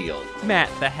Redfield,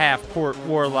 Matt the Half-Port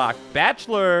Warlock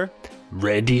Bachelor,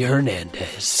 Randy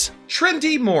Hernandez,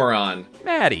 Trendy Moron,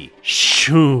 Maddie,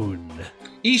 Shoon,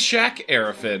 Ishak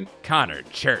Arafin, Connor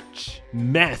Church,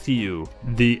 Matthew,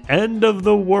 The End of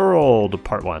the World,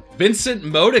 Part 1, Vincent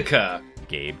Modica,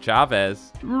 Gabe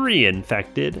Chavez,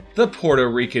 Reinfected, The Puerto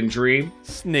Rican Dream,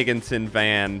 Snigginson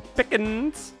Van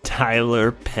Pickens,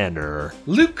 Tyler Penner,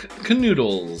 Luke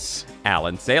Canoodles,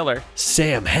 Alan Saylor,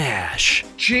 Sam Hash,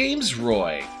 James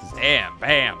Roy, Zam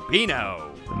Bambino,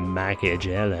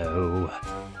 Machiavello.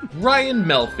 Ryan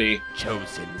Melfi.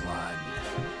 Chosen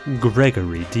One.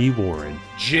 Gregory D. Warren.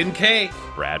 Jin K.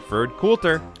 Bradford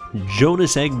Coulter.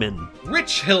 Jonas Eggman.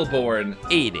 Rich Hilborn.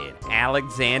 Aiden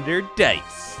Alexander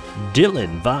Dice.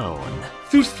 Dylan Vaughn.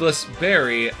 Toothless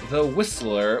Barry the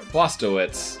Whistler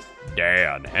Bostowitz.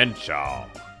 Dan Henshaw.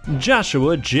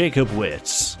 Joshua Jacob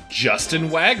Witz. Justin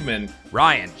Wagman.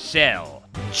 Ryan Shell.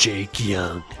 Jake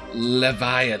Young.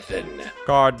 Leviathan.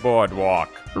 Cardboard Walk.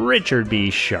 Richard B.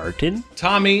 Sharton.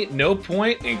 Tommy No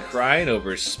Point in Crying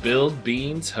Over Spilled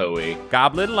Beans Hoey.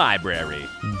 Goblin Library.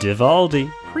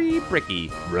 Divaldi.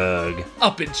 Pre-Bricky. Rug.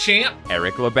 Up and Champ.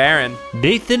 Eric LeBaron.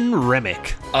 Nathan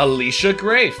Remick. Alicia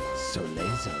Grafe.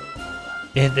 Solezo.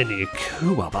 Anthony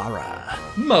Kuwabara.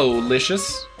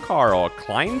 Molicious. Carl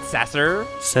Kleinsasser.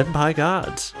 Senpai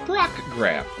Gods. Brock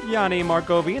Graff. Yanni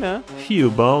Markovina.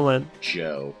 Hugh Boland.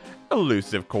 Joe.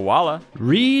 Elusive Koala.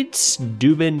 Reed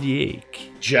Steubendiek.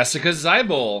 Jessica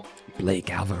Zeibel. Blake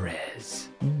Alvarez.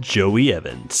 Joey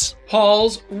Evans.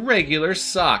 Paul's Regular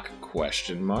Sock?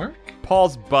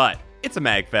 Paul's Butt. It's a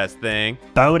MagFest thing.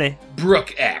 Boney.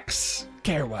 Brooke X.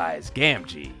 Carewise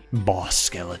Gamgee. Boss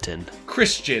Skeleton.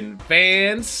 Christian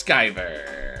Van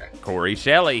Skyver. Corey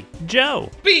Shelley.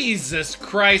 Joe. Jesus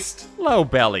Christ. Low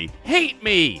Belly. Hate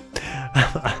me.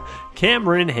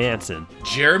 Cameron Hansen.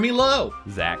 Jeremy Lowe.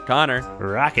 Zach Connor.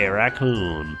 Rocky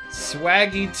Raccoon.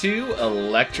 Swaggy 2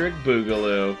 Electric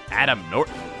Boogaloo. Adam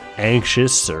Norton.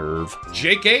 Anxious Serve.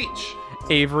 Jake H.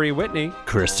 Avery Whitney.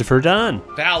 Christopher Dunn.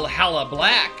 Valhalla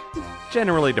Black.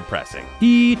 Generally depressing.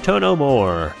 E. Tono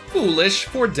Moore. Foolish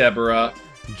for Deborah.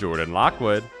 Jordan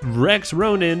Lockwood. Rex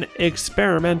Ronan,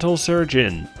 Experimental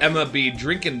Surgeon. Emma B.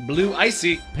 Drinking Blue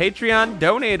Icy. Patreon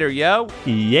donator, yo.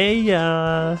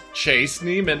 Yeah. Chase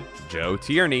Neiman. Joe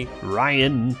Tierney.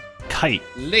 Ryan Kite.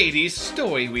 Lady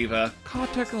Storyweaver.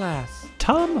 Carter Glass.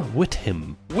 Tom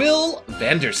Whitham. Will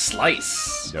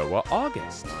Vanderslice. Noah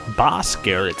August. Boss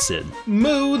Garrettson.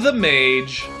 Moo the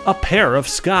Mage. A Pair of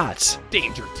Scots.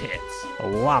 Danger Tits.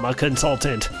 Llama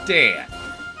Consultant. Dan.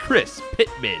 Chris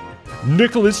Pittman.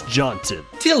 Nicholas Johnson.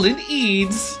 Dylan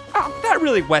Eads. Oh, that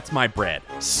really wets my bread.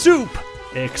 Soup.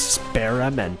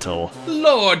 Experimental.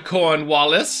 Lord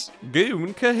Cornwallis.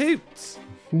 Goon Cahoots.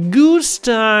 Goose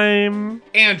Time.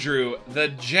 Andrew the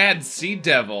Jadsey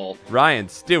Devil. Ryan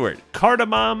Stewart.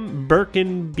 Cardamom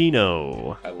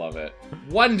Birkenbino. I love it.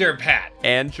 Wonder Pat.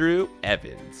 Andrew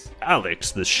Evans.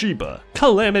 Alex the Sheba.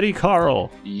 Calamity Carl.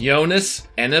 Jonas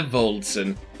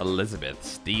Enevoldsen. Elizabeth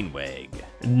Steenweg.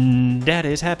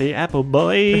 Daddy's Happy Apple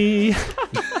Boy.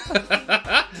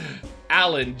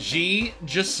 Alan G.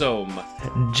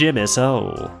 Jasome. Jim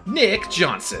S.O. Nick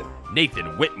Johnson.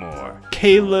 Nathan Whitmore.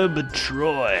 Caleb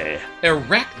Troy.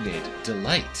 Arachnid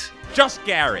Delight. Just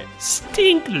Garrett.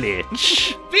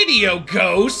 Stinklich. Video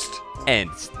Ghost. And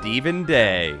Stephen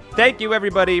Day. Thank you,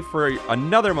 everybody, for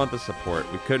another month of support.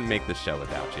 We couldn't make this show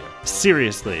without you.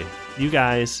 Seriously, you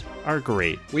guys are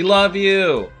great. We love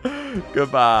you.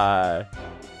 Goodbye.